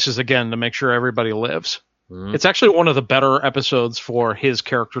same choices again to make sure everybody lives. Mhm. It's actually one of the better episodes for his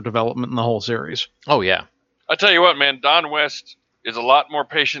character development in the whole series. Oh yeah. I tell you what, man, Don West is a lot more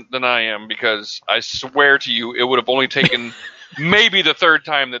patient than I am, because I swear to you, it would have only taken maybe the third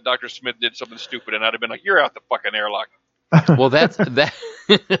time that Dr. Smith did something stupid, and I'd have been like, "You're out the fucking airlock." Well,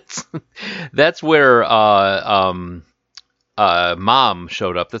 that's where Mom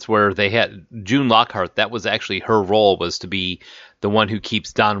showed up. That's where they had June Lockhart. That was actually her role, was to be the one who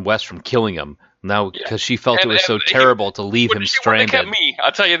keeps Don West from killing him. Now, because she felt it was so terrible to leave him She wouldn't have stranded. kept me,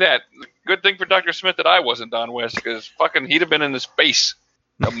 I'll tell you that. Good thing for Dr. Smith that I wasn't Don West, because fucking he'd have been in the space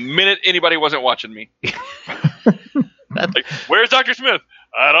the minute anybody wasn't watching me. Like, where's Dr. Smith?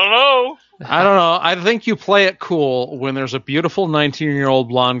 I don't know. I don't know. I think you play it cool when there's a beautiful 19-year-old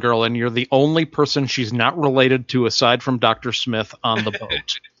blonde girl and you're the only person she's not related to aside from Dr. Smith on the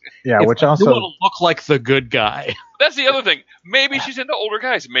boat. Yeah, It's which like, you also want to look like the good guy. That's the other thing. Maybe she's into older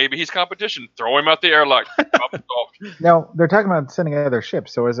guys. Maybe he's competition. Throw him out the airlock. Problem solved. now they're talking about sending other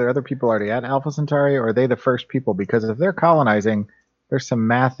ships. So is there other people already at Alpha Centauri, or are they the first people? Because if they're colonizing, there's some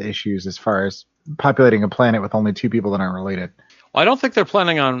math issues as far as populating a planet with only 2 people that aren't related. I don't think they're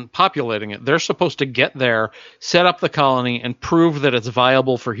planning on populating it. They're supposed to get there, set up the colony, and prove that it's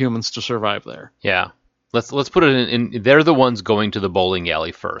viable for humans to survive there. Yeah. Let's put it in. They're the ones going to the bowling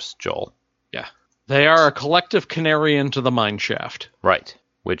alley first, Joel. Yeah. They are a collective canary into the mine shaft. Right.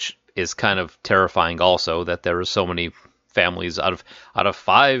 Which is kind of terrifying also, that there are so many families out of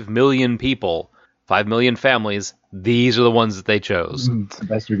 5 million people, 5 million families, these are the ones that they chose. It's the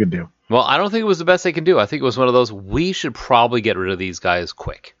best we could do. Well, I don't think it was the best they can do. I think it was one of those, we should probably get rid of these guys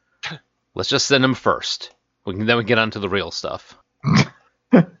quick. Let's just send them first. Then we get on to the real stuff.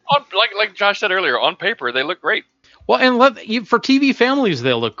 Like Josh said earlier, on paper, they look great. Well, and for TV families,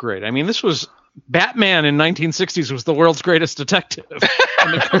 they look great. I mean, this was Batman in 1960s was the world's greatest detective.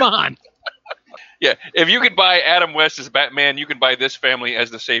 I mean, come on. Yeah, if you could buy Adam West as Batman, you can buy this family as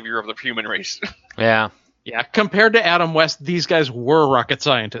the savior of the human race. Yeah. Yeah, compared to Adam West, these guys were rocket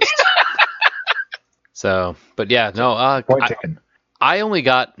scientists. So, but yeah, no, Point taken. I only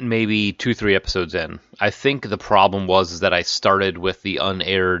got maybe 2-3 episodes in. I think the problem was that I started with the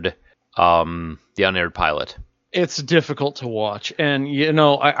unaired pilot. It's difficult to watch. And,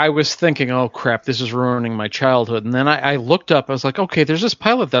 I was thinking, oh, crap, this is ruining my childhood. And then I looked up. I was like, okay, there's this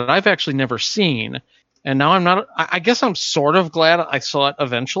pilot that I've actually never seen. And now I'm not... I guess I'm sort of glad I saw it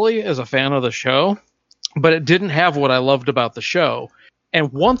eventually as a fan of the show. But it didn't have what I loved about the show.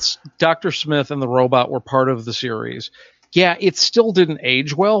 And once Dr. Smith and the robot were part of the series, yeah, it still didn't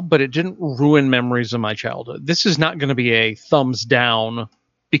age well, but it didn't ruin memories of my childhood. This is not going to be a thumbs down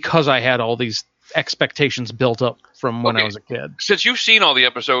because I had all these expectations built up from when I was a kid. Since you've seen all the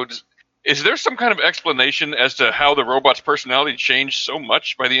episodes, is there some kind of explanation as to how the robot's personality changed so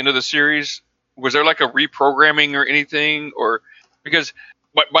much by the end of the series? Was there like a reprogramming or anything? Or because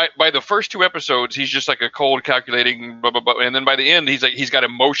by the first 2 episodes, he's just like a cold calculating blah blah blah, and then by the end, he's got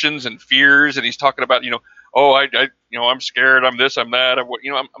emotions and fears, and he's talking about I'm scared, I'm this, I'm that, I'm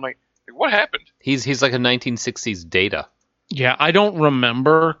like, what happened? He's like a 1960s Data. Yeah, I don't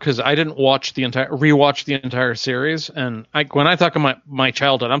remember because I didn't rewatch the entire series. And when I talk about my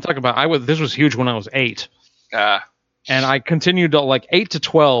childhood, I'm talking about this was huge when I was 8. And I continued to like 8 to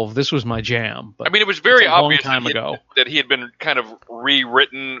 12. This was my jam. But I mean, it was very obvious that he had been kind of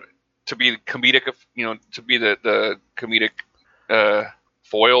rewritten to be comedic, to be the comedic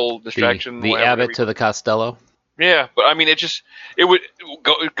foil distraction. The Abbott to the Costello. Yeah, but I mean,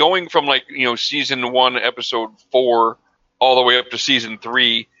 going from season 1, episode 4, all the way up to season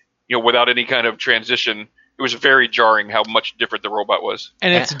 3, without any kind of transition. It was very jarring how much different the robot was.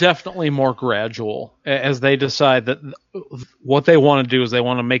 And it's definitely more gradual as they decide that what they want to do is they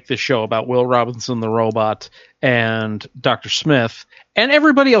want to make this show about Will Robinson, the robot, and Dr. Smith. And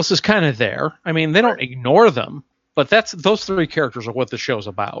everybody else is kind of there. I mean, they don't ignore them, but those 3 characters are what the show's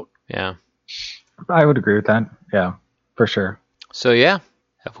about. Yeah. I would agree with that. Yeah, for sure. So, yeah.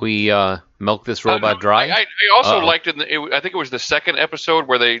 Have we milked this robot dry? I also liked it. I think it was the 2nd episode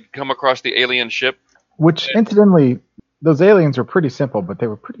where they come across the alien ship. Which, incidentally, those aliens were pretty simple, but they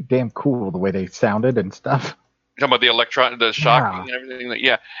were pretty damn cool the way they sounded and stuff. Talking about the shocking and everything.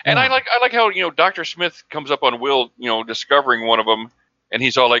 Yeah. And I like how Dr. Smith comes up on Will, discovering one of them, and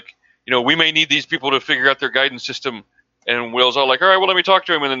he's all like, we may need these people to figure out their guidance system. And Will's all like, all right, well, let me talk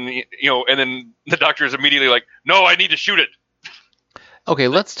to him, and then and then the doctor is immediately like, no, I need to shoot it. Okay,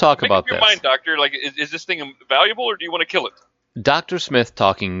 let's talk about this. Make up your mind, Doctor. Like, is this thing valuable, or do you want to kill it? Dr. Smith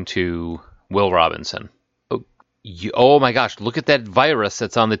talking to Will Robinson. Oh my gosh, look at that virus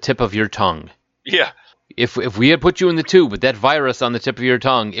that's on the tip of your tongue. Yeah. If we had put you in the tube with that virus on the tip of your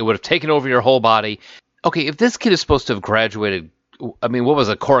tongue, it would have taken over your whole body. Okay, if this kid is supposed to have graduated, I mean, what was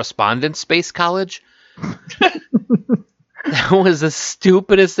it, correspondence space college? That was the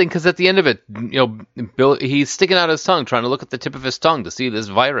stupidest thing, because at the end of it, Bill, he's sticking out his tongue, trying to look at the tip of his tongue to see this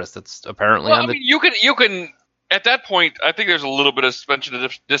virus that's apparently on the... you can, at that point, I think there's a little bit of suspension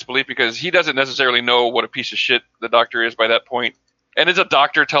of disbelief, because he doesn't necessarily know what a piece of shit the doctor is by that point. And it's a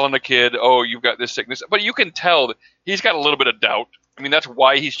doctor telling the kid, oh, you've got this sickness. But you can tell that he's got a little bit of doubt. I mean, that's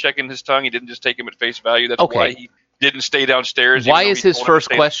why he's checking his tongue. He didn't just take him at face value. That's why he didn't stay downstairs. Why is his first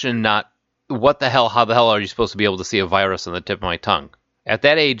question not, what the hell, how the hell are you supposed to be able to see a virus on the tip of my tongue? At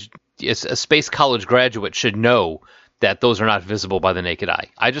that age, a space college graduate should know that those are not visible by the naked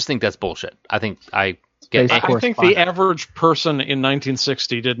eye. I just think that's bullshit. I think the average person in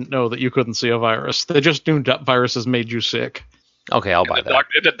 1960 didn't know that you couldn't see a virus. They just knew viruses made you sick. Okay, I'll buy that.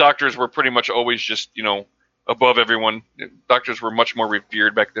 The doctors were pretty much always just, above everyone. Doctors were much more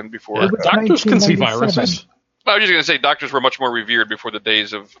revered back then before. Yeah, doctors can see viruses. I was just going to say doctors were much more revered before the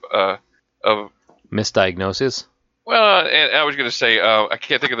days of misdiagnosis. Well, and I was going to say, I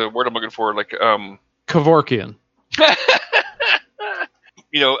can't think of the word I'm looking for, like Kevorkian.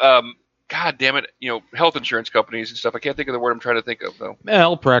 God damn it, health insurance companies and stuff. I can't think of the word I'm trying to think of, though.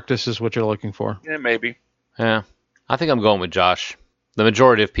 Malpractice is what you're looking for. Yeah, maybe. Yeah. I think I'm going with Josh. The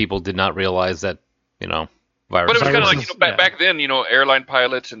majority of people did not realize that, viruses. But it was kind of like, back then, airline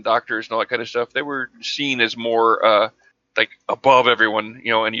pilots and doctors and all that kind of stuff, they were seen as more, above everyone,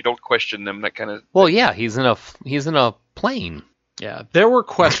 and you don't question them, that kind of... Well, yeah, he's in a plane. Yeah, there were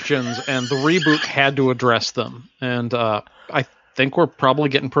questions, and the reboot had to address them. And I think we're probably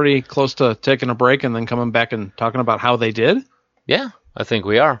getting pretty close to taking a break and then coming back and talking about how they did. Yeah, I think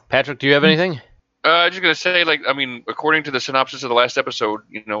we are. Patrick, do you have anything? I'm just going to say, according to the synopsis of the last episode,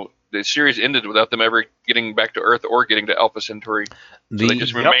 the series ended without them ever getting back to Earth or getting to Alpha Centauri. So they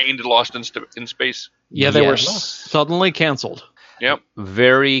just remained lost in space. Yeah, they were suddenly canceled. Yep.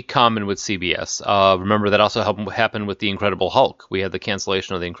 Very common with CBS. Remember, that also happened with The Incredible Hulk. We had the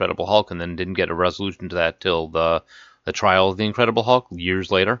cancellation of The Incredible Hulk and then didn't get a resolution to that till the The Trial of the Incredible Hulk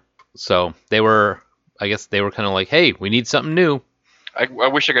years later. So I guess they were kind of like, hey, we need something new. I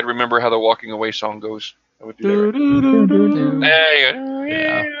wish I could remember how the Walking Away song goes. I would do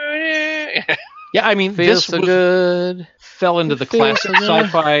that. Yeah, I mean, Feels this so good. fell into the Feels classic so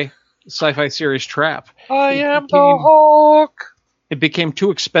good. sci-fi series trap. I It am the became- Hulk. It became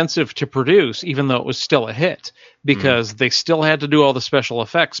too expensive to produce, even though it was still a hit, because they still had to do all the special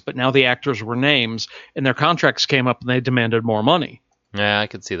effects, but now the actors were names, and their contracts came up and they demanded more money. Yeah, I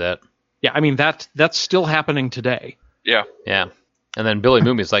could see that. Yeah, I mean, that's still happening today. Yeah. Yeah. And then Billy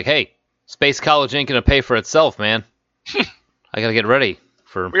Mooney's like, hey, Space College ain't going to pay for itself, man. I got to get ready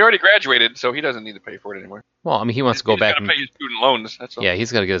for... We already graduated, so he doesn't need to pay for it anymore. Well, I mean, he wants to go back He's and... got to pay his student loans. That's all. Yeah,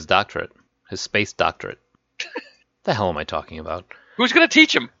 he's got to get his doctorate. His space doctorate. The hell am I talking about? Who's going to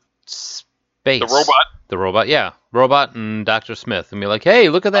teach him? Space. The robot? The robot, yeah. Robot and Dr. Smith. And be like, hey,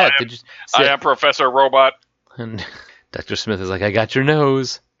 look at that. Did you see I am Professor Robot. And Dr. Smith is like, I got your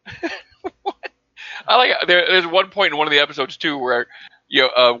nose. I like there's one point in one of the episodes too where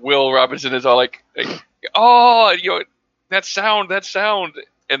Will Robinson is all like oh that sound,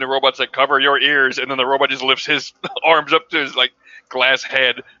 and the robot's like, cover your ears, and then the robot just lifts his arms up to his like glass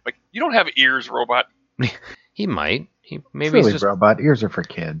head, like, you don't have ears, robot. He might. Maybe Silly he's just... robot. Ears are for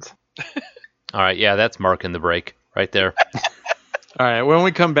kids. All right, yeah, that's marking the break right there. All right, when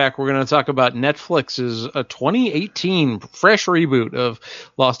we come back, we're going to talk about Netflix's 2018 fresh reboot of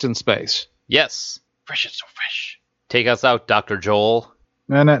Lost in Space. Yes. Fresh and so fresh. Take us out, Dr. Joel.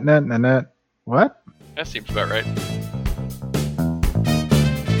 No. What? That seems about right.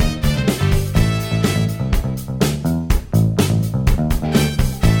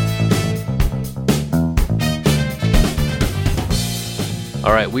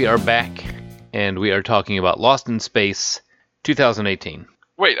 All right, we are back, and we are talking about Lost in Space 2018.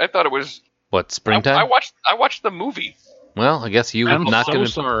 Wait, I thought it was What, springtime? I watched the movie. Well, I guess you I'm not so going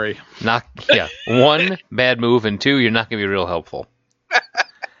to... sorry. Yeah, one, bad move, and two, you're not going to be real helpful.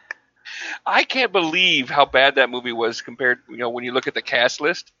 I can't believe how bad that movie was compared, when you look at the cast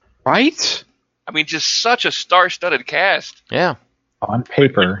list. Right? I mean, just such a star-studded cast. Yeah. On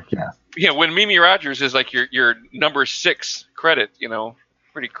paper, yeah. Yeah, when Mimi Rogers is like your number 6 credit,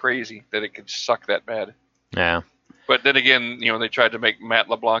 pretty crazy that it could suck that bad. Yeah. But then again, they tried to make Matt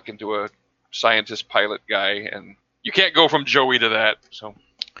LeBlanc into a scientist pilot guy, and you can't go from Joey to that. So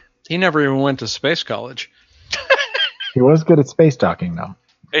He never even went to space college. He was good at space talking, though.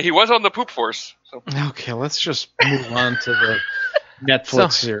 hey, he was on the Poop Force. So Okay, let's just move on to the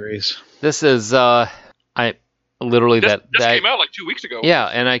Netflix series. This is, this came out like 2 weeks ago. Yeah,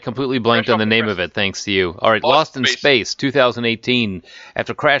 and I completely blanked Fresh on the off the name press. of it, thanks to you. All right, Lost in Space, 2018.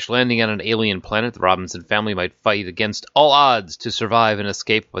 After crash landing on an alien planet, the Robinson family might fight against all odds to survive and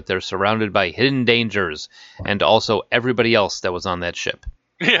escape, but they're surrounded by hidden dangers and also everybody else that was on that ship.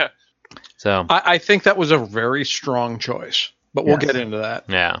 Yeah. So, I think that was a very strong choice, but we'll Yes. get into that.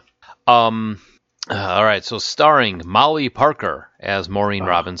 yeah. All right, so starring Molly Parker as Maureen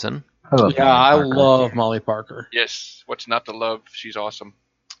Robinson. I love Yeah, Molly I Parker. love Molly Parker. Yes. What's not to love? She's awesome.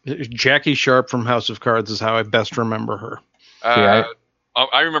 Jackie Sharp from House of Cards is how I best remember her.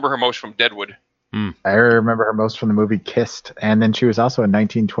 I remember her most from Deadwood. I remember her most from the movie Kissed, and then she was also in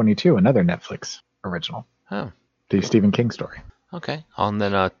 1922, another Netflix original, Oh, the Stephen King story. okay. And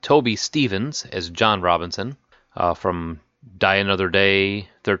then Toby Stevens as John Robinson from Die Another Day,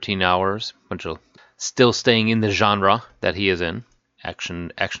 13 Hours, bunch of still staying in the genre that he is in,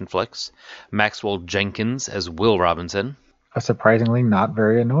 action flicks. Maxwell Jenkins as Will Robinson. Surprisingly, not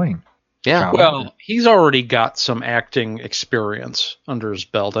very annoying. Yeah, Wow. Well, he's already got some acting experience under his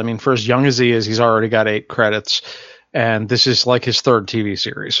belt. I mean, for as young as he is, he's already got 8 credits, and this is like his 3rd TV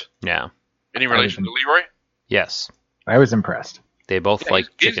series. yeah, Any relation to Leroy? yes. I was impressed. They both like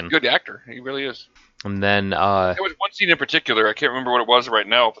he's chicken. a good actor. He really is. And then There was one scene in particular. I can't remember what it was right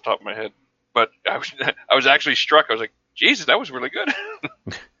now off the top of my head, but I was actually struck. I was like, Jesus, that was really good.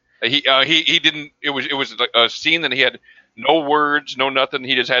 He didn't. It was like a scene that he had no words, no nothing.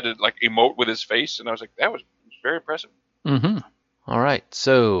 He just had to like emote with his face, and I was like, that was very impressive. Mm-hmm. all right,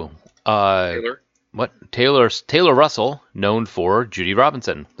 so Taylor. Taylor Russell, known for Judy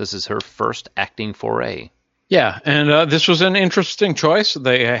Robinson. This is her first acting foray. Yeah, and this was an interesting choice.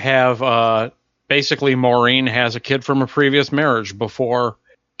 They have basically Maureen has a kid from a previous marriage before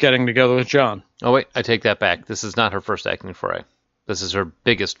getting together with John. Oh wait, I take that back. This is not her first acting foray. This is her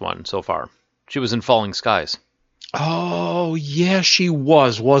biggest one so far. She was in Falling Skies. Oh, yeah, she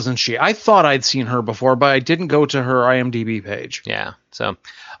was, wasn't she? I thought I'd seen her before, but I didn't go to her IMDb page. Yeah. So,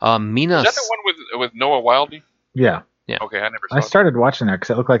 Mina. Is that the one with Noah Wildey? Yeah. Okay, I never saw I it. started watching that because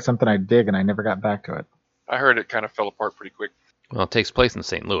it looked like something I dig, and I never got back to it. I heard it kind of fell apart pretty quick. Well, it takes place in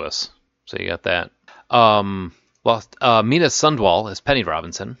St. Louis, so you got that. Mina Sundwall is Penny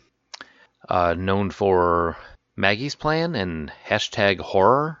Robinson, known for Maggie's Plan and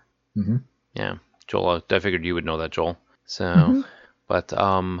 #horror. Mm-hmm. Yeah, Joel, I figured you would know that, Joel. So, but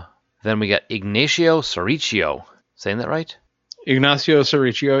then we got Ignacio Cerricio. Saying that right? Ignacio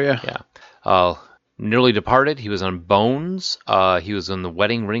Cerricio, yeah. Yeah. Nearly Departed. He was on Bones. He was in The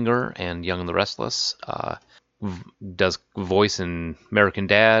Wedding Ringer and Young and the Restless. Does voice in American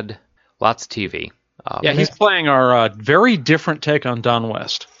Dad. Lots of TV. Yeah, he's playing our very different take on Don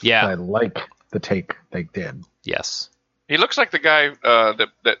West. Yeah. I like the take they did. Yes. He looks like the guy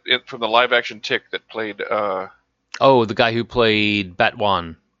from the live action Tick that played. The guy who played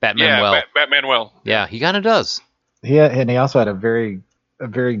Batman. Batmanuel. Batmanuel. Yeah, he kind of does. He also had a very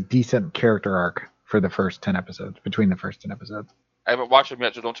decent character arc for the first 10 episodes, between the first 10 episodes. I haven't watched him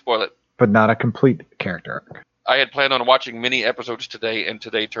yet, so don't spoil it. But not a complete character arc. I had planned on watching mini episodes today, and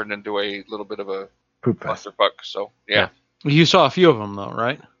today turned into a little bit of a Poop fest. clusterfuck. So yeah. You saw a few of them, though,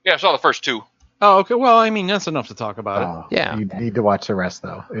 right? I saw the first 2. Oh, okay. Well, I mean, that's enough to talk about it. Oh, Yeah. You need to watch the rest,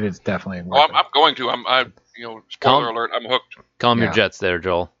 though. It is definitely worth I'm going to. Spoiler alert. I'm hooked. Calm your Yeah. jets there,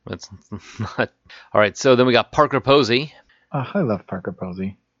 Joel. It's not... All right, so then we got Parker Posey, I love Parker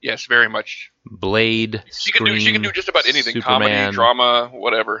Posey. Yes, very much. Blade, She can do just about anything. Superman. Comedy, drama,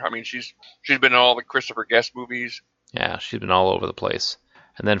 whatever. I mean, she's been in all the Christopher Guest movies. Yeah, she's been all over the place.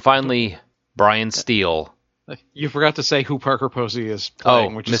 And then finally, Brian Steele. You forgot to say who Parker Posey is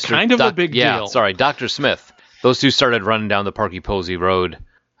playing, which is Mr. kind of a big deal. Sorry, Dr. Smith. Those two started running down the Parky Posey road,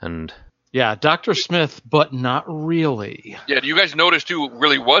 and Yeah, Dr. Smith, but not really. Yeah, do you guys notice who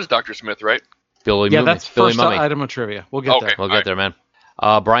really was Dr. Smith, right? Billy Yeah, Mummy. that's Billy first Mummy. item of trivia. We'll get Okay. there. We'll get there, man.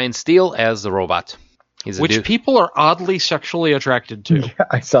 Brian Steele as the robot. He's a Which dude. people are oddly sexually attracted to. Yeah,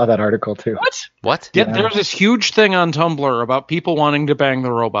 I saw that article, too. What? Yeah, Yeah. there's this huge thing on Tumblr about people wanting to bang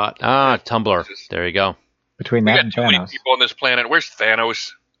the robot. Tumblr. There you go. Between We that got and too many Thanos. people on this planet. Where's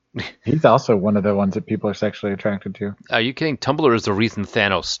Thanos? He's also one of the ones that people are sexually attracted to. Are you kidding? Tumblr is the reason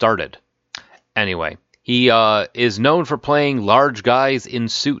Thanos started. Anyway, he is known for playing large guys in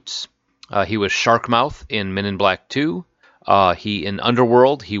suits. He was Sharkmouth in Men in Black 2. In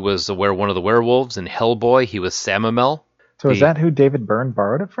Underworld, he was one of the werewolves. In Hellboy, he was Samamel. So is that who David Byrne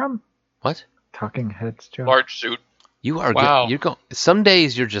borrowed it from? What? Talking Heads joke? Large suit. You are Wow. good. Some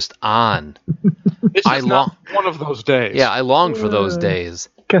days you're just on. This I is not one of those days. Yeah, I long for those days.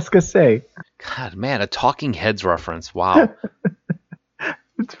 Qu'est-ce que c'est? God, man, a Talking Heads reference. Wow.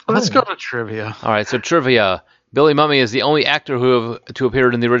 It's fun. Let's go to trivia. All right, so trivia. Billy Mummy is the only actor to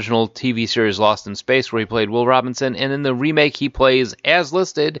appear in the original TV series Lost in Space, where he played Will Robinson, and in the remake he plays, as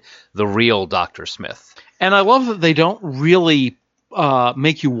listed, the real Dr. Smith. And I love that they don't really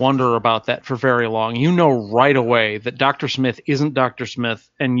make you wonder about that for very long. You know right away that Dr. Smith isn't Dr. Smith,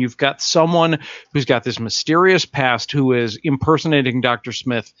 and you've got someone who's got this mysterious past who is impersonating Dr.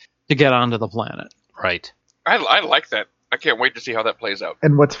 Smith to get onto the planet. Right. I like that. I can't wait to see how that plays out.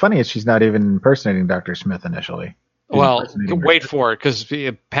 And what's funny is she's not even impersonating Dr. Smith initially. She's Well, impersonating her. wait for it, because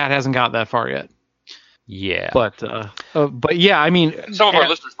Pat hasn't got that far yet. Yeah. But yeah, I mean, Some of our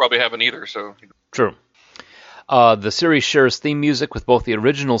listeners probably haven't either, so True. The series shares theme music with both the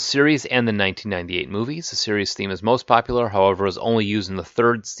original series and the 1998 movies. The series theme is most popular, however, is only used in the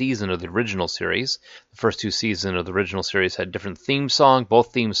third season of the original series. The first 2 seasons of the original series had different theme songs.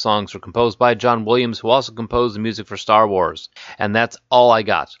 Both theme songs were composed by John Williams, who also composed the music for Star Wars. And that's all I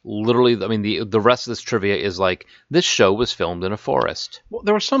got. Literally, I mean, the rest of this trivia is like, this show was filmed in a forest. well,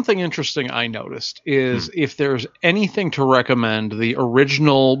 there was something interesting I noticed is if there's anything to recommend the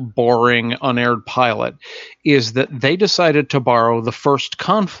original boring unaired pilot is that they decided to borrow the first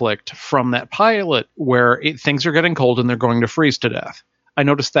conflict from that pilot where things are getting cold and they're going to freeze to death. I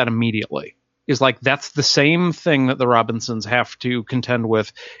noticed that immediately. Is like that's the same thing that the Robinsons have to contend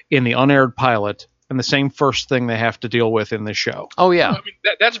with in the unaired pilot and the same first thing they have to deal with in the show. Oh, yeah. I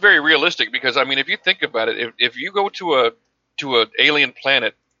mean, that's very realistic because I mean, if you think about it, if you go to a alien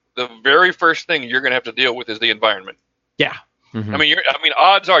planet, the very first thing you're going to have to deal with is the environment. Yeah. Mhm. I mean,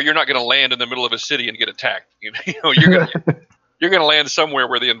 odds are you're not going to land in the middle of a city and get attacked. You know, you're going to land somewhere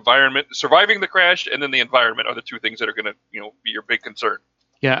where the environment, surviving the crash, and then the environment are the two things that are going to be your big concern.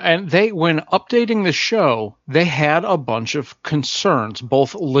 Yeah, and when updating the show, they had a bunch of concerns,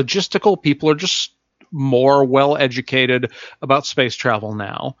 both logistical. People are just more well-educated about space travel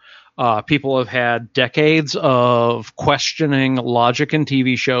now. People have had decades of questioning logic in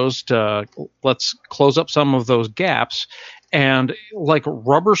TV shows to let's close up some of those gaps. And like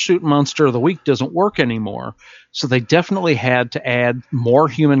Rubber Suit Monster of the Week doesn't work anymore. So they definitely had to add more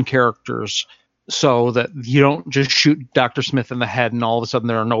human characters so that you don't just shoot Dr. Smith in the head and all of a sudden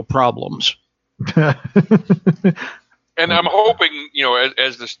there are no problems. And I'm hoping,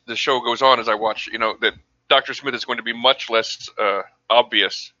 as the show goes on, as I watch, that Dr. Smith is going to be much less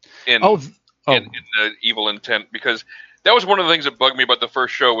obvious in the evil intent, because that was one of the things that bugged me about the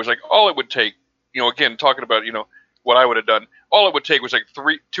first show. Was like all it would take, again talking about what I would have done. All it would take was like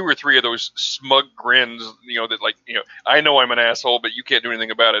 2 or 3 of those smug grins, I know I'm an asshole, but you can't do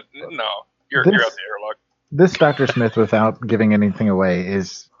anything about it. No, you're out the airlock. This Dr. Smith, without giving anything away,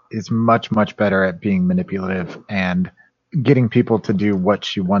 is much, much better at being manipulative and getting people to do what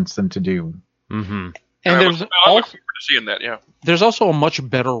she wants them to do. Mm-hmm. And I look forward to seeing that, yeah. There's also a much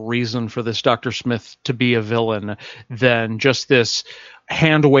better reason for this Dr. Smith to be a villain than just this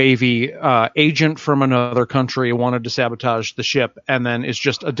hand-wavy agent from another country wanted to sabotage the ship and then is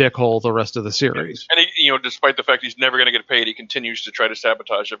just a dickhole the rest of the series. And he, despite the fact he's never going to get paid, he continues to try to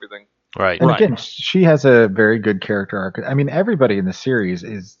sabotage everything. Right. And again, she has a very good character arc. I mean, everybody in the series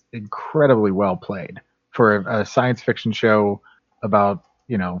is incredibly well played for a science fiction show about,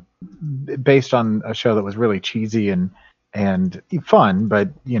 based on a show that was really cheesy and fun, but,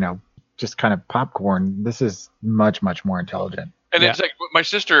 just kind of popcorn. This is much, much more intelligent. And it's like my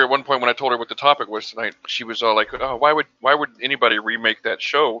sister at one point when I told her what the topic was tonight, she was all like, "Oh, why would anybody remake that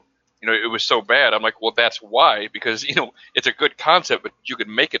show? It was so bad." I'm like, "Well, that's why, because it's a good concept, but you could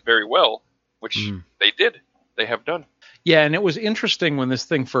make it very well," which they did. They have done. Yeah, and it was interesting when this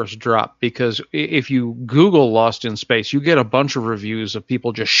thing first dropped, because if you Google Lost in Space, you get a bunch of reviews of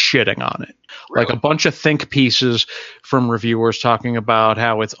people just shitting on it. Really? Like a bunch of think pieces from reviewers talking about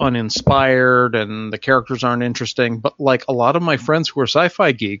how it's uninspired and the characters aren't interesting. But like a lot of my friends who are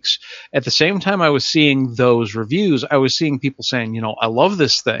sci-fi geeks, at the same time I was seeing those reviews, I was seeing people saying, I love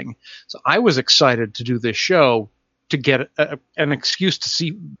this thing. So I was excited to do this show to get an excuse to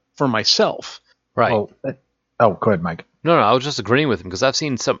see for myself. Right. Oh, go ahead, Mike. No, I was just agreeing with him because I've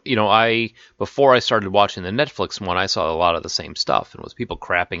seen some, before I started watching the Netflix one, I saw a lot of the same stuff, and it was people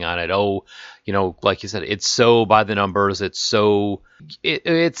crapping on it. Oh, like you said, it's so by the numbers. It's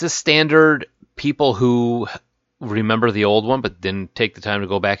a standard people who remember the old one but didn't take the time to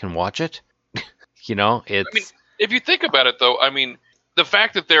go back and watch it. It's. I mean, if you think about it, though, the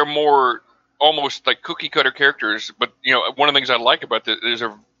fact that they're more almost like cookie cutter characters, but one of the things I like about this is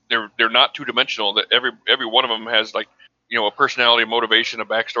they're not two dimensional. That every one of them has like a personality, a motivation, a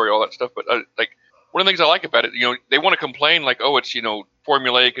backstory, all that stuff. But like one of the things I like about it, they want to complain like, oh, it's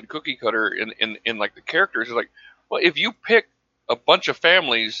formulaic and cookie cutter in like the characters. It's like, well, if you pick a bunch of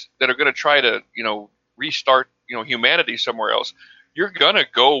families that are going to try to restart humanity somewhere else, you're gonna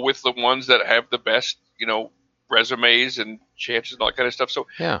go with the ones that have the best resumes and chances and all that kind of stuff. So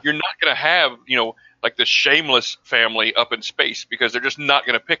you're not gonna have like the shameless family up in space because they're just not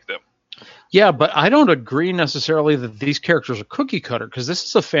going to pick them. Yeah, but I don't agree necessarily that these characters are cookie cutter, because this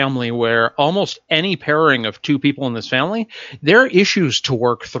is a family where almost any pairing of two people in this family, there are issues to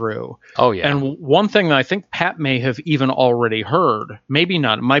work through. Oh, yeah. And one thing that I think Pat may have even already heard, maybe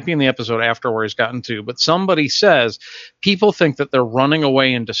not, it might be in the episode after where he's gotten to, but somebody says people think that they're running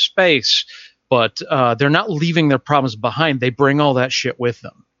away into space, but they're not leaving their problems behind. They bring all that shit with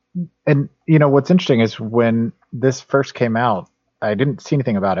them. And what's interesting is when this first came out, I didn't see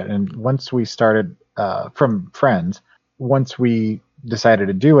anything about it. And once we started from friends, once we decided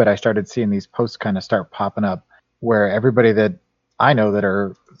to do it, I started seeing these posts kind of start popping up where everybody that I know that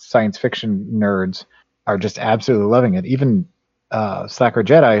are science fiction nerds are just absolutely loving it. Even Slacker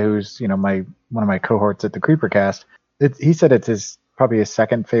Jedi, who's one of my cohorts at the Creepercast, he said it's probably his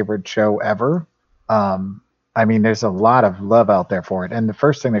second favorite show ever. There's a lot of love out there for it. And the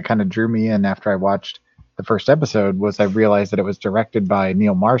first thing that kind of drew me in after I watched the first episode was I realized that it was directed by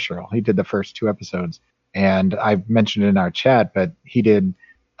Neil Marshall. He did the first 2 episodes. And I mentioned it in our chat, but he did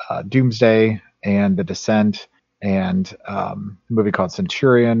Doomsday and The Descent and a movie called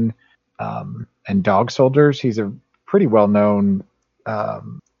Centurion and Dog Soldiers. He's a pretty well-known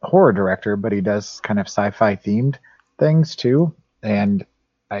horror director, but he does kind of sci-fi themed things too. And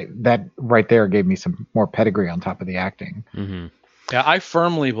that right there gave me some more pedigree on top of the acting. Mm-hmm. Yeah, I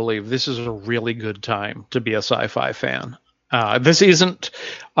firmly believe this is a really good time to be a sci-fi fan. This isn't.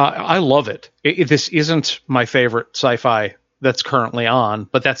 I love it. This isn't my favorite sci-fi that's currently on,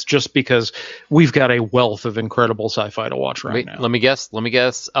 but that's just because we've got a wealth of incredible sci-fi to watch right now. Let me guess.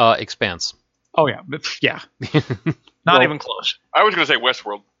 Expanse. Oh yeah. Not even close. I was going to say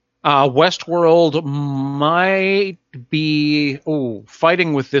Westworld. Westworld might be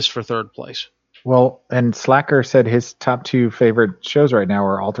fighting with this for third place. Well, and Slacker said his top 2 favorite shows right now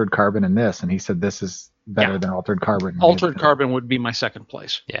are Altered Carbon and this, and he said this is better Yeah. than Altered Carbon. Altered Carbon would be my second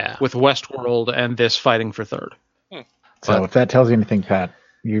place, Yeah. with Westworld and this fighting for third. So if that tells you anything, Pat,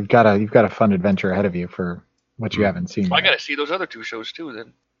 you've got a fun adventure ahead of you for what you haven't seen. Well, I yet. got to see those other two shows too.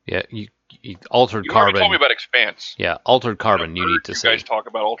 Then Yeah. Altered you already Carbon. told me about Expanse. Yeah. Altered Carbon. You I've need heard to you see. guys talk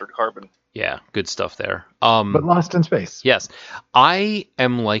about Altered Carbon. Yeah. Good stuff there. But Lost in Space. Yes. I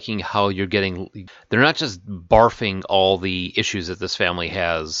am liking how you're getting. They're not just barfing all the issues that this family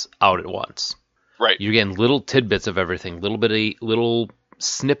has out at once. Right. You're getting little tidbits of everything, little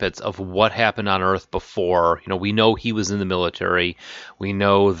snippets of what happened on Earth before. We know he was in the military. We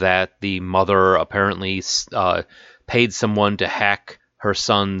know that the mother apparently paid someone to hack her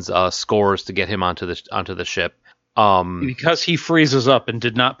son's scores to get him onto the ship. Because he freezes up and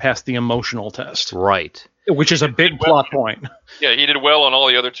did not pass the emotional test, Right. which is a big plot point. Yeah, he did well on all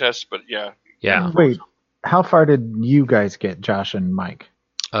the other tests, but yeah. Yeah. Wait, how far did you guys get, Josh and Mike?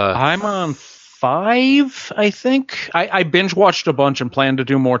 I'm on 5, I think. I binge watched a bunch and planned to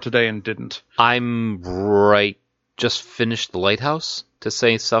do more today and didn't. I'm just finished The Lighthouse to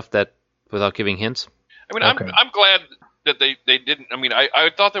say stuff that without giving hints. I mean, Okay. I'm glad that they didn't. I mean,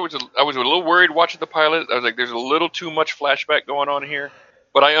 I thought I was a little worried watching the pilot. I was like, there's a little too much flashback going on here,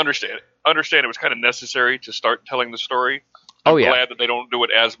 but I understand it. I understand it was kind of necessary to start telling the story. I'm glad that they don't do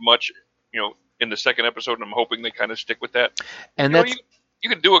it as much, in the second episode, and I'm hoping they kind of stick with that. And You know, that's you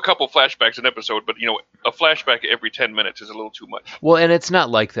can do a couple flashbacks an episode, but a flashback every 10 minutes is a little too much. well, and it's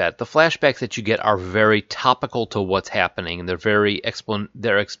not like that. The flashbacks that you get are very topical to what's happening, and they're very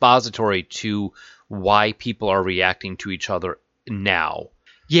they're expository to why people are reacting to each other now.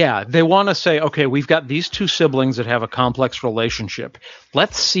 Yeah, they want to say, okay, we've got these two siblings that have a complex relationship.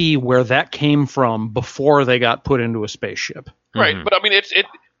 Let's see where that came from before they got put into a spaceship. Right, but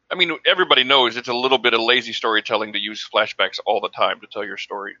I mean, everybody knows it's a little bit of lazy storytelling to use flashbacks all the time to tell your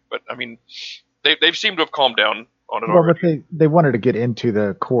story. But I mean, they've seemed to have calmed down on it Well, already. but they wanted to get into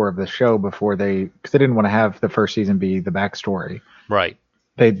the core of the show before because they didn't want to have the first season be the backstory. Right.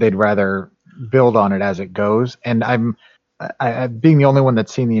 They'd rather build on it as it goes. And I being the only one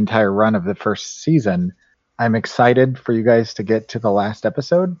that's seen the entire run of the first season, I'm excited for you guys to get to the last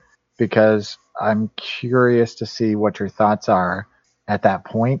episode because I'm curious to see what your thoughts are at that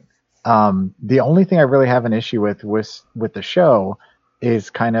point. The only thing I really have an issue with the show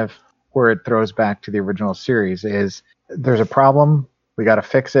is kind of where it throws back to the original series is there's a problem. We got to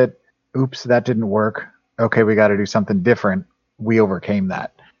fix it. Oops, that didn't work. Okay, we got to do something different. We overcame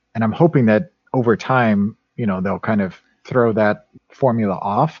that. And I'm hoping that over time, they'll kind of throw that formula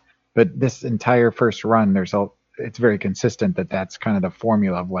off. But this entire first run, it's very consistent that that's kind of the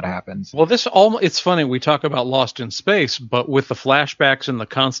formula of what happens. Well, it's funny, we talk about Lost in Space, but with the flashbacks and the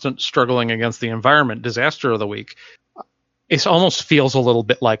constant struggling against the environment, disaster of the week, it almost feels a little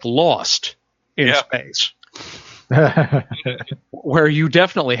bit like Lost in space. Where you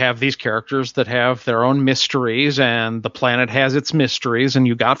definitely have these characters that have their own mysteries and the planet has its mysteries and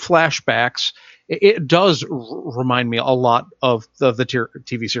you got flashbacks. It does remind me a lot of the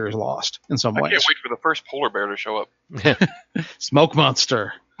TV series Lost in some I ways. can't wait for the first polar bear to show up. Smoke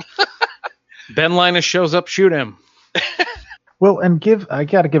monster. Ben Linus shows up, shoot him. Well, and I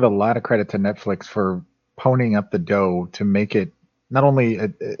got to give a lot of credit to Netflix for ponying up the dough to make it not only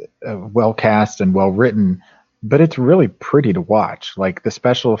a well cast and well written, but it's really pretty to watch. Like the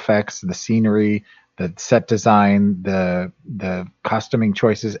special effects, the scenery, the set design, the costuming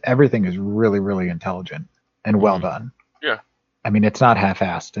choices, everything is really, really intelligent and well done. Yeah. I mean, it's not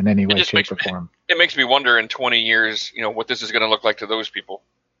half-assed in any way, just shape, makes or form. It makes me wonder in 20 years, what this is going to look like to those people.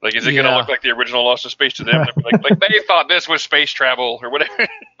 Like, is it going to look like the original Lost in Space to them? like they thought this was space travel or whatever.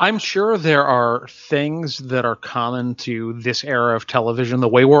 I'm sure there are things that are common to this era of television, the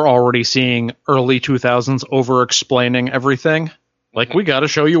way we're already seeing early 2000s over-explaining everything. Like, we got to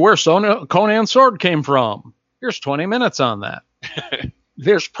show you where Conan's sword came from. Here's 20 minutes on that.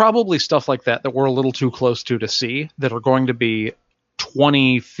 There's probably stuff like that we're a little too close to see that are going to be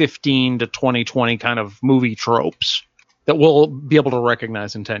 2015 to 2020 kind of movie tropes that we'll be able to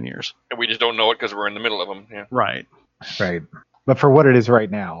recognize in 10 years. And we just don't know it because we're in the middle of them. Yeah. Right. Right. But for what it is right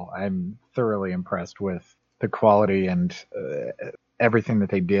now, I'm thoroughly impressed with the quality and everything that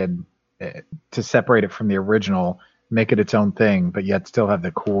they did to separate it from the original, make it its own thing, but yet still have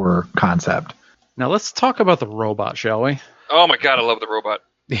the core concept. Now let's talk about the robot, shall we? Oh my God, I love the robot.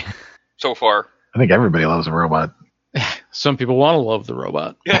 So far. I think everybody loves a robot. Some people want to love the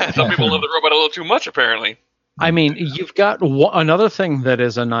robot. Yeah, some people love the robot a little too much, apparently. I mean, you've got another thing that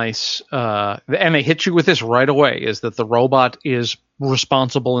is a nice, and they hit you with this right away, is that the robot is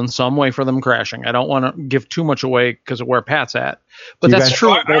responsible in some way for them crashing. I don't want to give too much away because of where Pat's at, but You that's guys-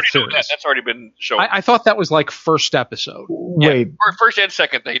 true. I of already both know that. series. That's already been shown. I thought that was like first episode. Wait, For first and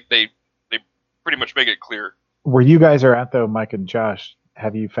second, they pretty much make it clear. where you guys are at though, Mike and Josh,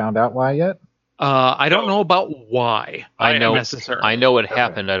 have you found out why yet? I don't know about why. I know. necessarily. I know it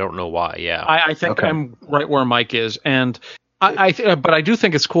happened. I don't know why. Yeah. I think Okay. I'm right where Mike is, and but I do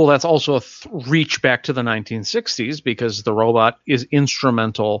think it's cool. That's also a reach back to the 1960s because the robot is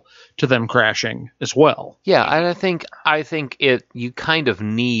instrumental to them crashing as well. Yeah, and I think you kind of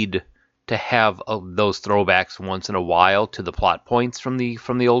need to have those throwbacks once in a while to the plot points from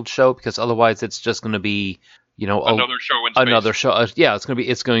the old show, because otherwise it's just going to be, Another show in space. another show.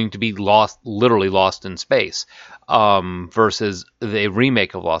 It's going to be literally lost in space, versus the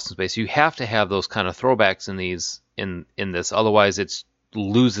remake of Lost in Space. You have to have those kind of throwbacks in this, otherwise it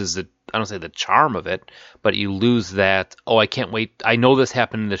loses it. I don't say the charm of it, but you lose that. Oh, I can't wait. I know this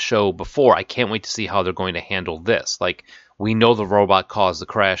happened in the show before. I can't wait to see how they're going to handle this. Like, we know the robot caused the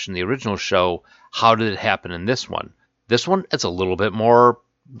crash in the original show. How did it happen in this one? This one, it's a little bit more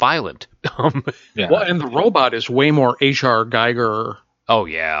violent. Yeah. Well, and the robot is way more H.R. Geiger. Oh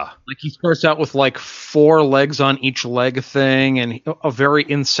yeah. Like, he starts out with like 4 legs on each leg thing and a very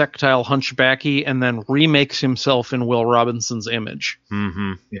insectile hunchbacky, and then remakes himself in Will Robinson's image.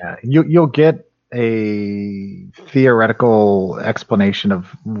 Mm-hmm. Yeah, you'll get a theoretical explanation of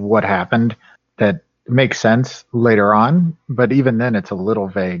what happened that makes sense later on, but even then it's a little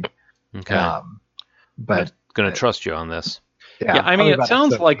vague. Okay. But Gonna trust you on this. Yeah, I mean, probably it about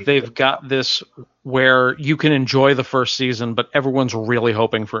sounds episode like 8. they've got this where you can enjoy the first season, but everyone's really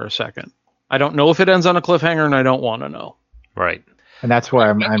hoping for a second. I don't know if it ends on a cliffhanger, and I don't want to know. Right. and that's why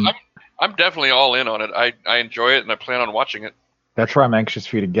I'm definitely all in on it. I enjoy it and I plan on watching it. that's why I'm anxious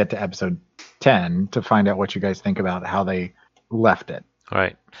for you to get to episode 10 to find out what you guys think about how they left it All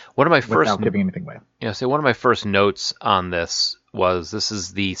right. One of my first without giving anything away. one of my first notes on this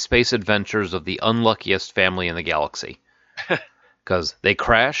is the space adventures of the unluckiest family in the galaxy. Because they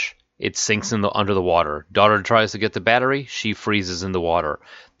crash, it sinks under the water. Daughter tries to get the battery, she freezes in the water.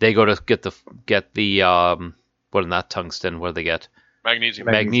 They go to get the not tungsten, what do they get? Magnesium.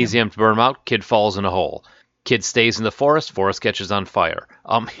 Magnesium to burn them out. Kid falls in a hole. Kid stays in the forest catches on fire.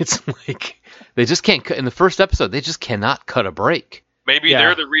 It's like they just can't cut in the first episode. They just cannot cut a break. Maybe Yeah.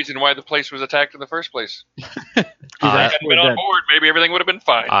 they're the reason why the place was attacked in the first place. I- Hadn't been on board, maybe everything would have been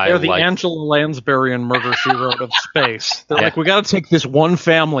fine. They're the Angela Lansbury and Murder, She Wrote of space. They're like, we got to take this one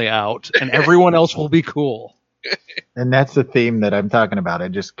family out, and everyone else will be cool. And that's the theme that I'm talking about.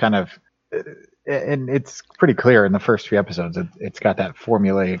 It just kind of, and it's pretty clear in the first few episodes. It's got that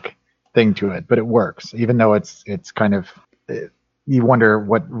formulaic thing to it, but it works. Even though it's kind of, you wonder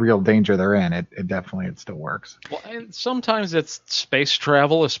what real danger they're in. It still works. Well, and sometimes it's space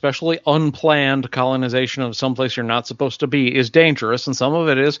travel, especially unplanned colonization of someplace you're not supposed to be, is dangerous. And some of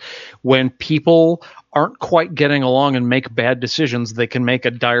it is when people aren't quite getting along and make bad decisions, they can make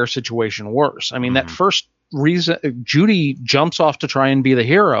a dire situation worse. I mean, that first reason Judy jumps off to try and be the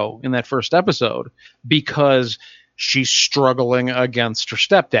hero in that first episode because she's struggling against her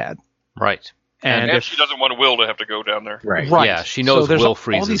stepdad. Right. And And she doesn't want Will to have to go down there. Right. Right. Yeah, she knows so there's Will all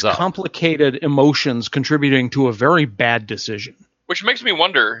freezes these up. complicated emotions contributing to a very bad decision. Which makes me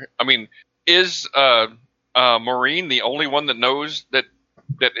wonder, I mean, is Maureen the only one that knows that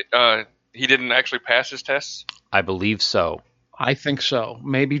he didn't actually pass his tests? I believe so. I think so.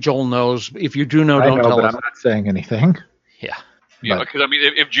 Maybe Joel knows. If you do know, I don't know, tell but us. I'm not saying anything. Yeah. Yeah, But- because I mean,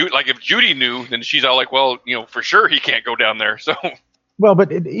 if Judy knew, then she's all like, well, for sure he can't go down there. So Well,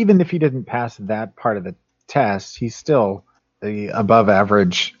 but even if he didn't pass that part of the test, he's still the above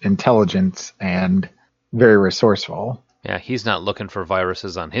average intelligence and very resourceful. Yeah, he's not looking for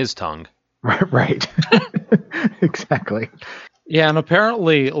viruses on his tongue. Right. Exactly. Yeah, and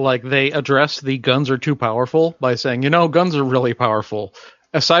apparently, like, they address the guns are too powerful by saying, guns are really powerful.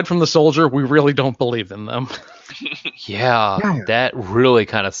 Aside from the soldier, we really don't believe in them. Yeah, Yeah. that really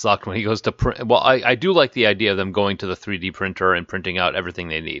kind of sucked when he goes to print. Well, I do like the idea of them going to the 3D printer and printing out everything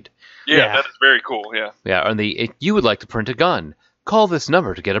they need. yeah, that is very cool. Yeah. Yeah, and you would like to print a gun. Call this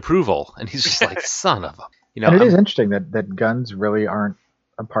number to get approval. And he's just like, son of a... And it is interesting that guns really aren't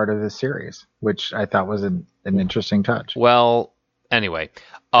a part of this series, which I thought was an interesting touch. Well, anyway.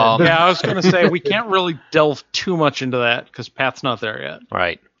 Yeah, I was going to say, we can't really delve too much into that because Pat's not there yet.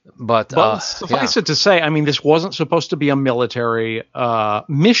 Right. But Suffice it to say, I mean, this wasn't supposed to be a military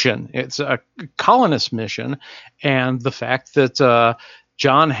mission. It's a colonist mission. And the fact that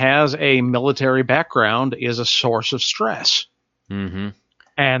John has a military background is a source of stress. Mm-hmm.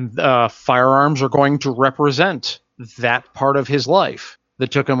 And firearms are going to represent that part of his life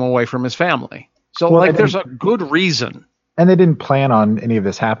that took him away from his family. So, Well, like, I there's think- a good reason. And they didn't plan on any of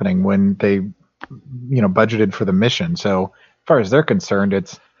this happening when they, budgeted for the mission. So as far as they're concerned,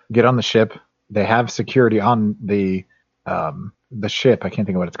 it's get on the ship. They have security on the ship. I can't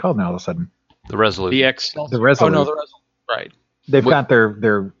think of what it's called now all of a sudden. The Resolute. The Excelsior. The Resolute. Oh, no, the Resolute. Right. They've got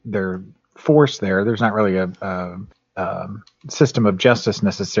their force there. There's not really a system of justice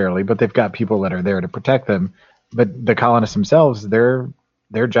necessarily, but they've got people that are there to protect them. But the colonists themselves, their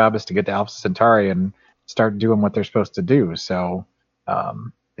job is to get to Alpha Centauri and start doing what they're supposed to do. So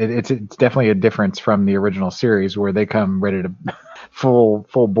it's definitely a difference from the original series where they come ready to full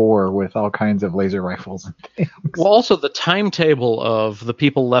bore with all kinds of laser rifles and things. Well, also the timetable of the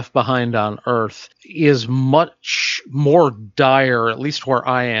people left behind on Earth is much more dire, at least where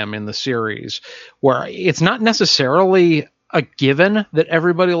I am in the series, where it's not necessarily a given that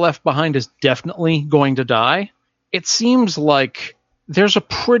everybody left behind is definitely going to die. It seems like there's a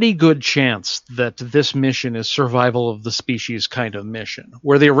pretty good chance that this mission is survival of the species kind of mission,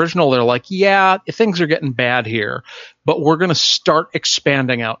 where the original, they're like, yeah, things are getting bad here, but we're going to start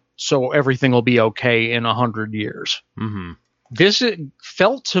expanding out so everything will be okay in 100 years. Mm-hmm. This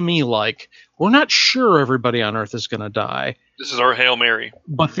felt to me like we're not sure everybody on Earth is going to die, This is our Hail Mary.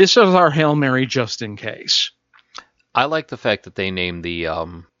 but this is our Hail Mary just in case. I like the fact that they named the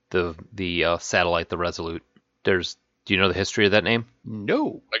satellite the Resolute. Do you know the history of that name?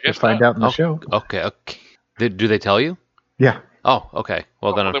 No. I We'll guess find not. out in the show. Okay. Do they tell you? Yeah. Oh, okay.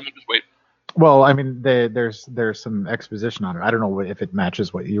 Well, then Then we'll just wait. Well, I mean, there's some exposition on it. I don't know if it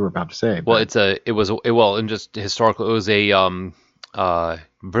matches what you were about to say. well, but and just historical, it was a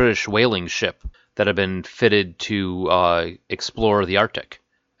British whaling ship that had been fitted to explore the Arctic,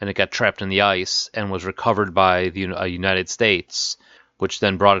 and it got trapped in the ice and was recovered by the United States, which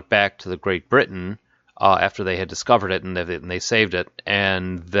then brought it back to the Great Britain after they had discovered it and they saved it,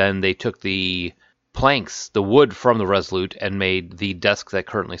 and then they took the planks, the wood from the Resolute, and made the desk that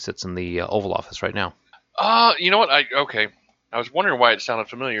currently sits in the Oval Office right now. You know what? Okay. I was wondering why it sounded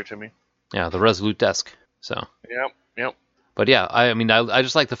familiar to me. Yeah, the Resolute desk. So. Yep. But yeah, I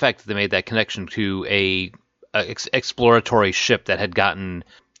just like the fact that they made that connection to a exploratory ship that had gotten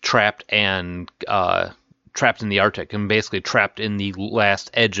trapped in the Arctic and basically trapped in the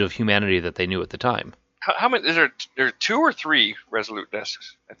last edge of humanity that they knew at the time. How many? Is there 2 or 3 Resolute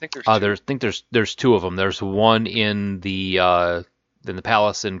desks? I think there's 2. There's 2 of them. There's one in the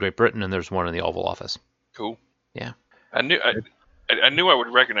palace in Great Britain, and there's one in the Oval Office. Cool. Yeah. I knew I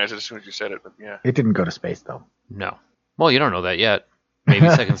would recognize it as soon as you said it, but yeah. it didn't go to space though. No. Well, you don't know that yet. Maybe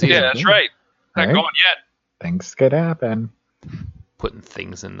second season. Yeah, that's right. Not Right. going yet. Things could happen. Putting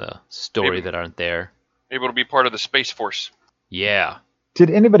things in the story Maybe. that aren't there. Able to be part of the Space Force. Yeah.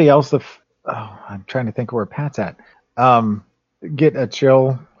 Did anybody else? I'm trying to think where Pat's at. Get a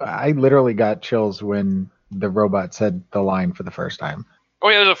chill. I literally got chills when the robot said the line for the first time. Oh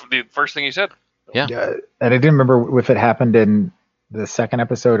yeah, that's the first thing he said. Yeah. And I didn't remember if it happened in the second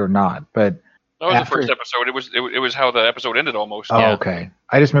episode or not, but That was After- the first episode. It was how the episode ended almost. oh, Yeah. okay.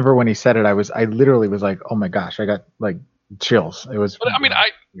 I just remember when he said it, I literally was like, oh my gosh, I got like chills. It was. But I mean,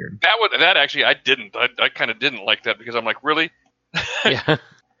 weird. that actually I didn't. I kind of didn't like that because I'm like, really? Yeah.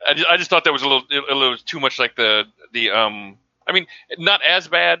 I just thought that was a little too much like the I mean, not as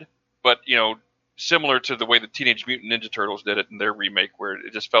bad, but similar to the way the Teenage Mutant Ninja Turtles did it in their remake, where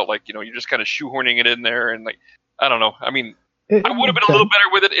it just felt like you're just kind of shoehorning it in there, and like I don't know. I mean, I would have been a little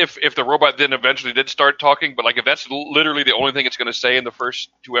better with it if the robot then eventually did start talking, but like if that's literally the only thing it's going to say in the first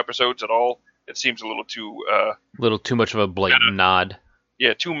 2 episodes at all, it seems a little too A little too much of a blatant nod.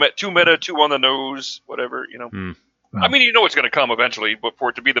 too meta, too on the nose, whatever. Hmm. I mean, it's going to come eventually, but for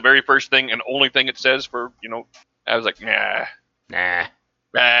it to be the very first thing and only thing it says for I was like, nah. Nah.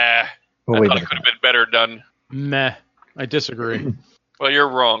 Well, I wait thought a it could have been better done. Meh. I disagree. Well, you're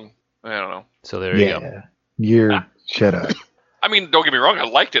wrong. I don't know. So there you go. yeah, you're shut up. I mean, don't get me wrong. I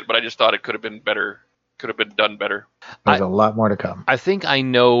liked it, but I just thought it could have been better. Could have been done better. There's a lot more to come. I think I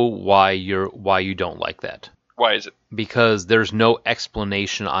know why you don't like that. Why is it? Because there's no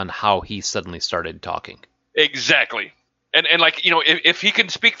explanation on how he suddenly started talking. Exactly. And like if he can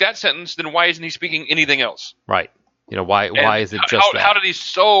speak that sentence, then why isn't he speaking anything else? Right. Why And is it just that? How did he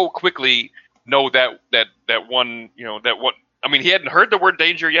so quickly know that one? That one. I mean, he hadn't heard the word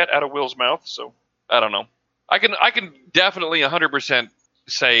danger yet out of Will's mouth, so I don't know. I can definitely 100%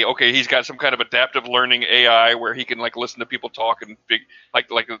 say, okay, he's got some kind of adaptive learning AI where he can like listen to people talk and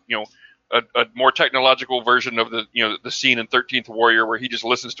a more technological version of the scene in 13th Warrior where he just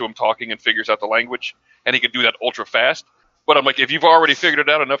listens to him talking and figures out the language, and he can do that ultra fast. But I'm like, if you've already figured it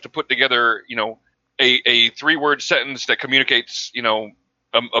out enough to put together, a 3-word sentence that communicates, a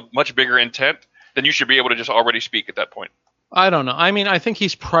much bigger intent, then you should be able to just already speak at that point. I don't know. I mean, I think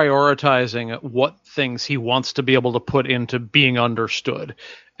he's prioritizing what things he wants to be able to put into being understood.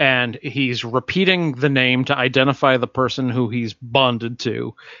 And he's repeating the name to identify the person who he's bonded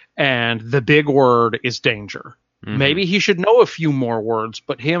to. And the big word is danger. Mm-hmm. Maybe he should know a few more words,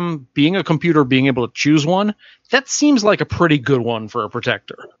 but him being a computer, being able to choose one, that seems like a pretty good one for a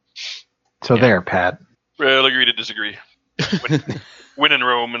protector. So there, Pat. Well, agree to disagree. Win in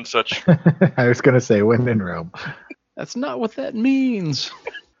Rome and such. I was going to say win in Rome. That's not what that means.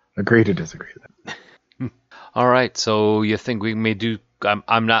 Agree to disagree then. All right, so you think we may do...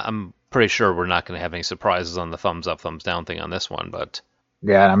 I'm pretty sure we're not going to have any surprises on the thumbs up, thumbs down thing on this one, but...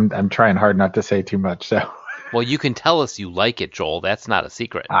 Yeah, I'm trying hard not to say too much, so... Well, you can tell us you like it, Joel. That's not a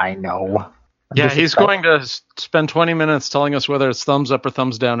secret. I know. He's going to spend 20 minutes telling us whether it's thumbs up or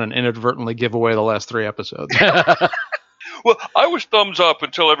thumbs down and inadvertently give away the last 3 episodes. Well, I was thumbs up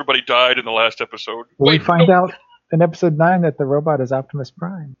until everybody died in the last episode. We find out in episode 9 that the robot is Optimus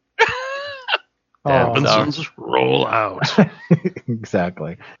Prime. Robinsons roll out.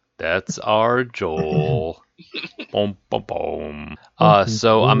 Exactly. That's our Joel. Boom, boom, boom.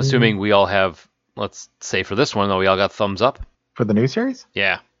 So I'm assuming we all have, let's say for this one, though, we all got thumbs up. For the new series?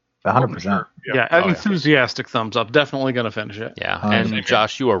 Yeah. 100%. Yeah, enthusiastic thumbs up. Definitely going to finish it. Yeah, and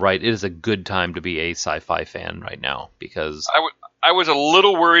Josh, you are right. It is a good time to be a sci-fi fan right now because I was a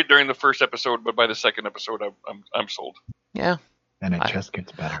little worried during the first episode, but by the second episode, I'm sold. Yeah, and it just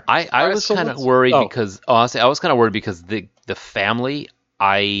gets better. I was kind of worried because honestly, I was kind of worried because the family.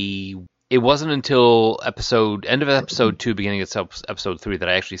 It wasn't until end of episode 2, beginning of episode 3 that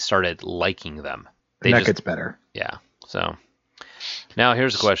I actually started liking them. That gets better. Yeah. So now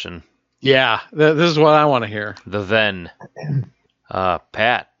here's a question. Yeah, this is what I want to hear. The then,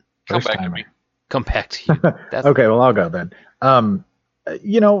 Pat, come back to me. Come back to you. Okay, well I'll go then.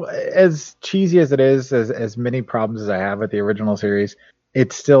 As cheesy as it is, as many problems as I have with the original series,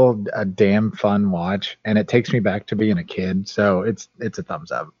 it's still a damn fun watch, and it takes me back to being a kid. So it's a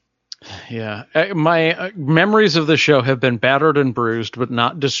thumbs up. Yeah, my memories of the show have been battered and bruised, but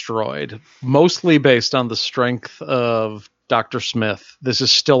not destroyed. Mostly based on the strength of Dr. Smith. This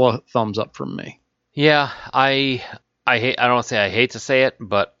is still a thumbs up from me. Yeah, I don't want to say I hate to say it,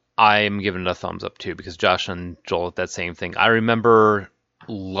 but I'm giving it a thumbs up too because Josh and Joel did that same thing. I remember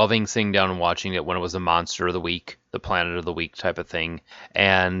loving sitting down and watching it when it was a Monster of the Week, the Planet of the Week type of thing.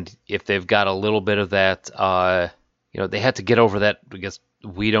 And if they've got a little bit of that, they had to get over that because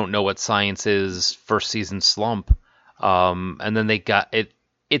we don't know what science is first season slump. And then they got it.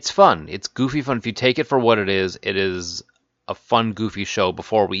 It's fun. It's goofy fun. If you take it for what it is a fun, goofy show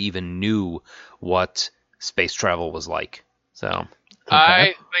before we even knew what space travel was like. So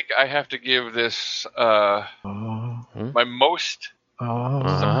I think I have to give this my most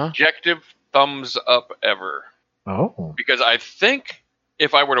subjective thumbs up ever. Oh. Because I think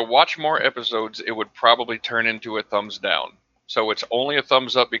if I were to watch more episodes, it would probably turn into a thumbs down. So it's only a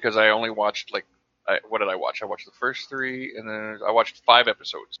thumbs up because I only watched what did I watch? I watched the first 3 and then I watched 5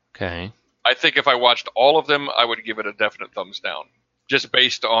 episodes. Okay. I think if I watched all of them, I would give it a definite thumbs down. Just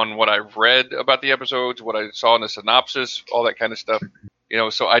based on what I've read about the episodes, what I saw in the synopsis, all that kind of stuff.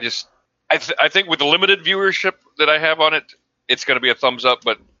 So I think with the limited viewership that I have on it, it's going to be a thumbs up,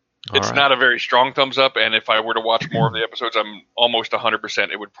 but it's not a very strong thumbs up. And if I were to watch more of the episodes, I'm almost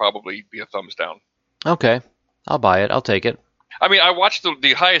 100%. It would probably be a thumbs down. Okay. I'll buy it. I'll take it. I mean, I watched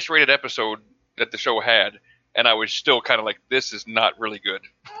the highest rated episode that the show had, and I was still kind of like, this is not really good.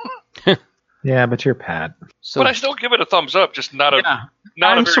 Yeah, but you're Pat. But I still give it a thumbs up, just not a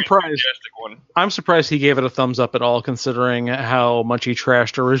very enthusiastic one. I'm surprised he gave it a thumbs up at all, considering how much he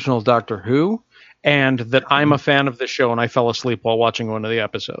trashed original Doctor Who, and that I'm a fan of this show and I fell asleep while watching one of the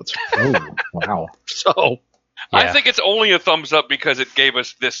episodes. Oh, wow. So, I think it's only a thumbs up because it gave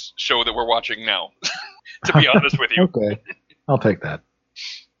us this show that we're watching now, to be honest with you. Okay, I'll take that.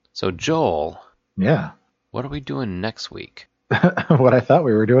 So, Joel. Yeah. What are we doing next week? What I thought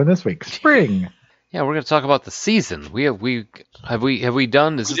we were doing this week. Spring. Yeah, we're going to talk about the season. Have we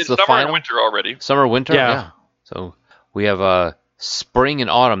done? Is this the summer final? And winter already? Summer, winter. Yeah. So we have spring and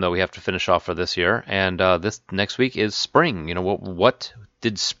autumn that we have to finish off for this year, and this next week is spring. What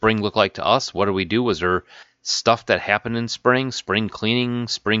did spring look like to us? What did we do? Was there stuff that happened in spring? Spring cleaning,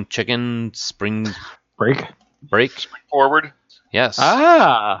 spring chicken, spring break, spring forward. Yes.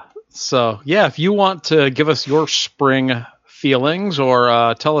 So yeah, if you want to give us your spring feelings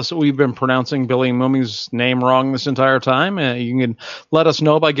or tell us that we've been pronouncing Billy Mummy's name wrong this entire time, you can let us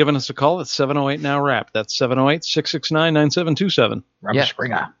know by giving us a call at 708-NOW-RAP. That's 708-669-9727. Robert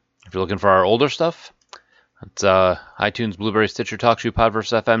Springer. If you're looking for our older stuff, it's iTunes, Blueberry, Stitcher, TalkShoe,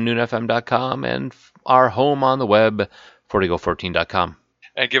 Podverse FM, NoonFM.com, and our home on the web, FortiGo14.com.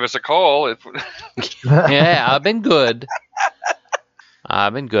 And give us a call. If Yeah, I've been good.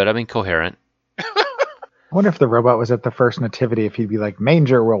 I've been coherent. I wonder if the robot was at the first nativity, if he'd be like,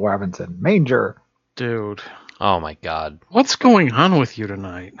 Manger, Will Robinson, Manger. Dude, Oh, my God. what's going on with you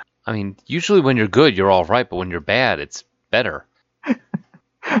tonight? I mean, usually when you're good, you're all right, but when you're bad, it's better.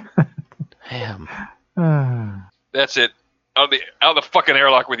 Damn. that's it. Out of the fucking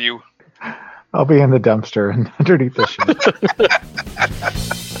airlock with you. I'll be in the dumpster and underneath the ship.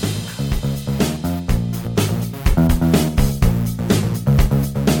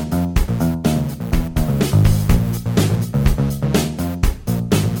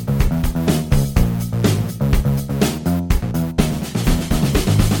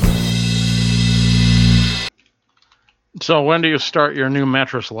 So when do you start your new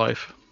mattress life?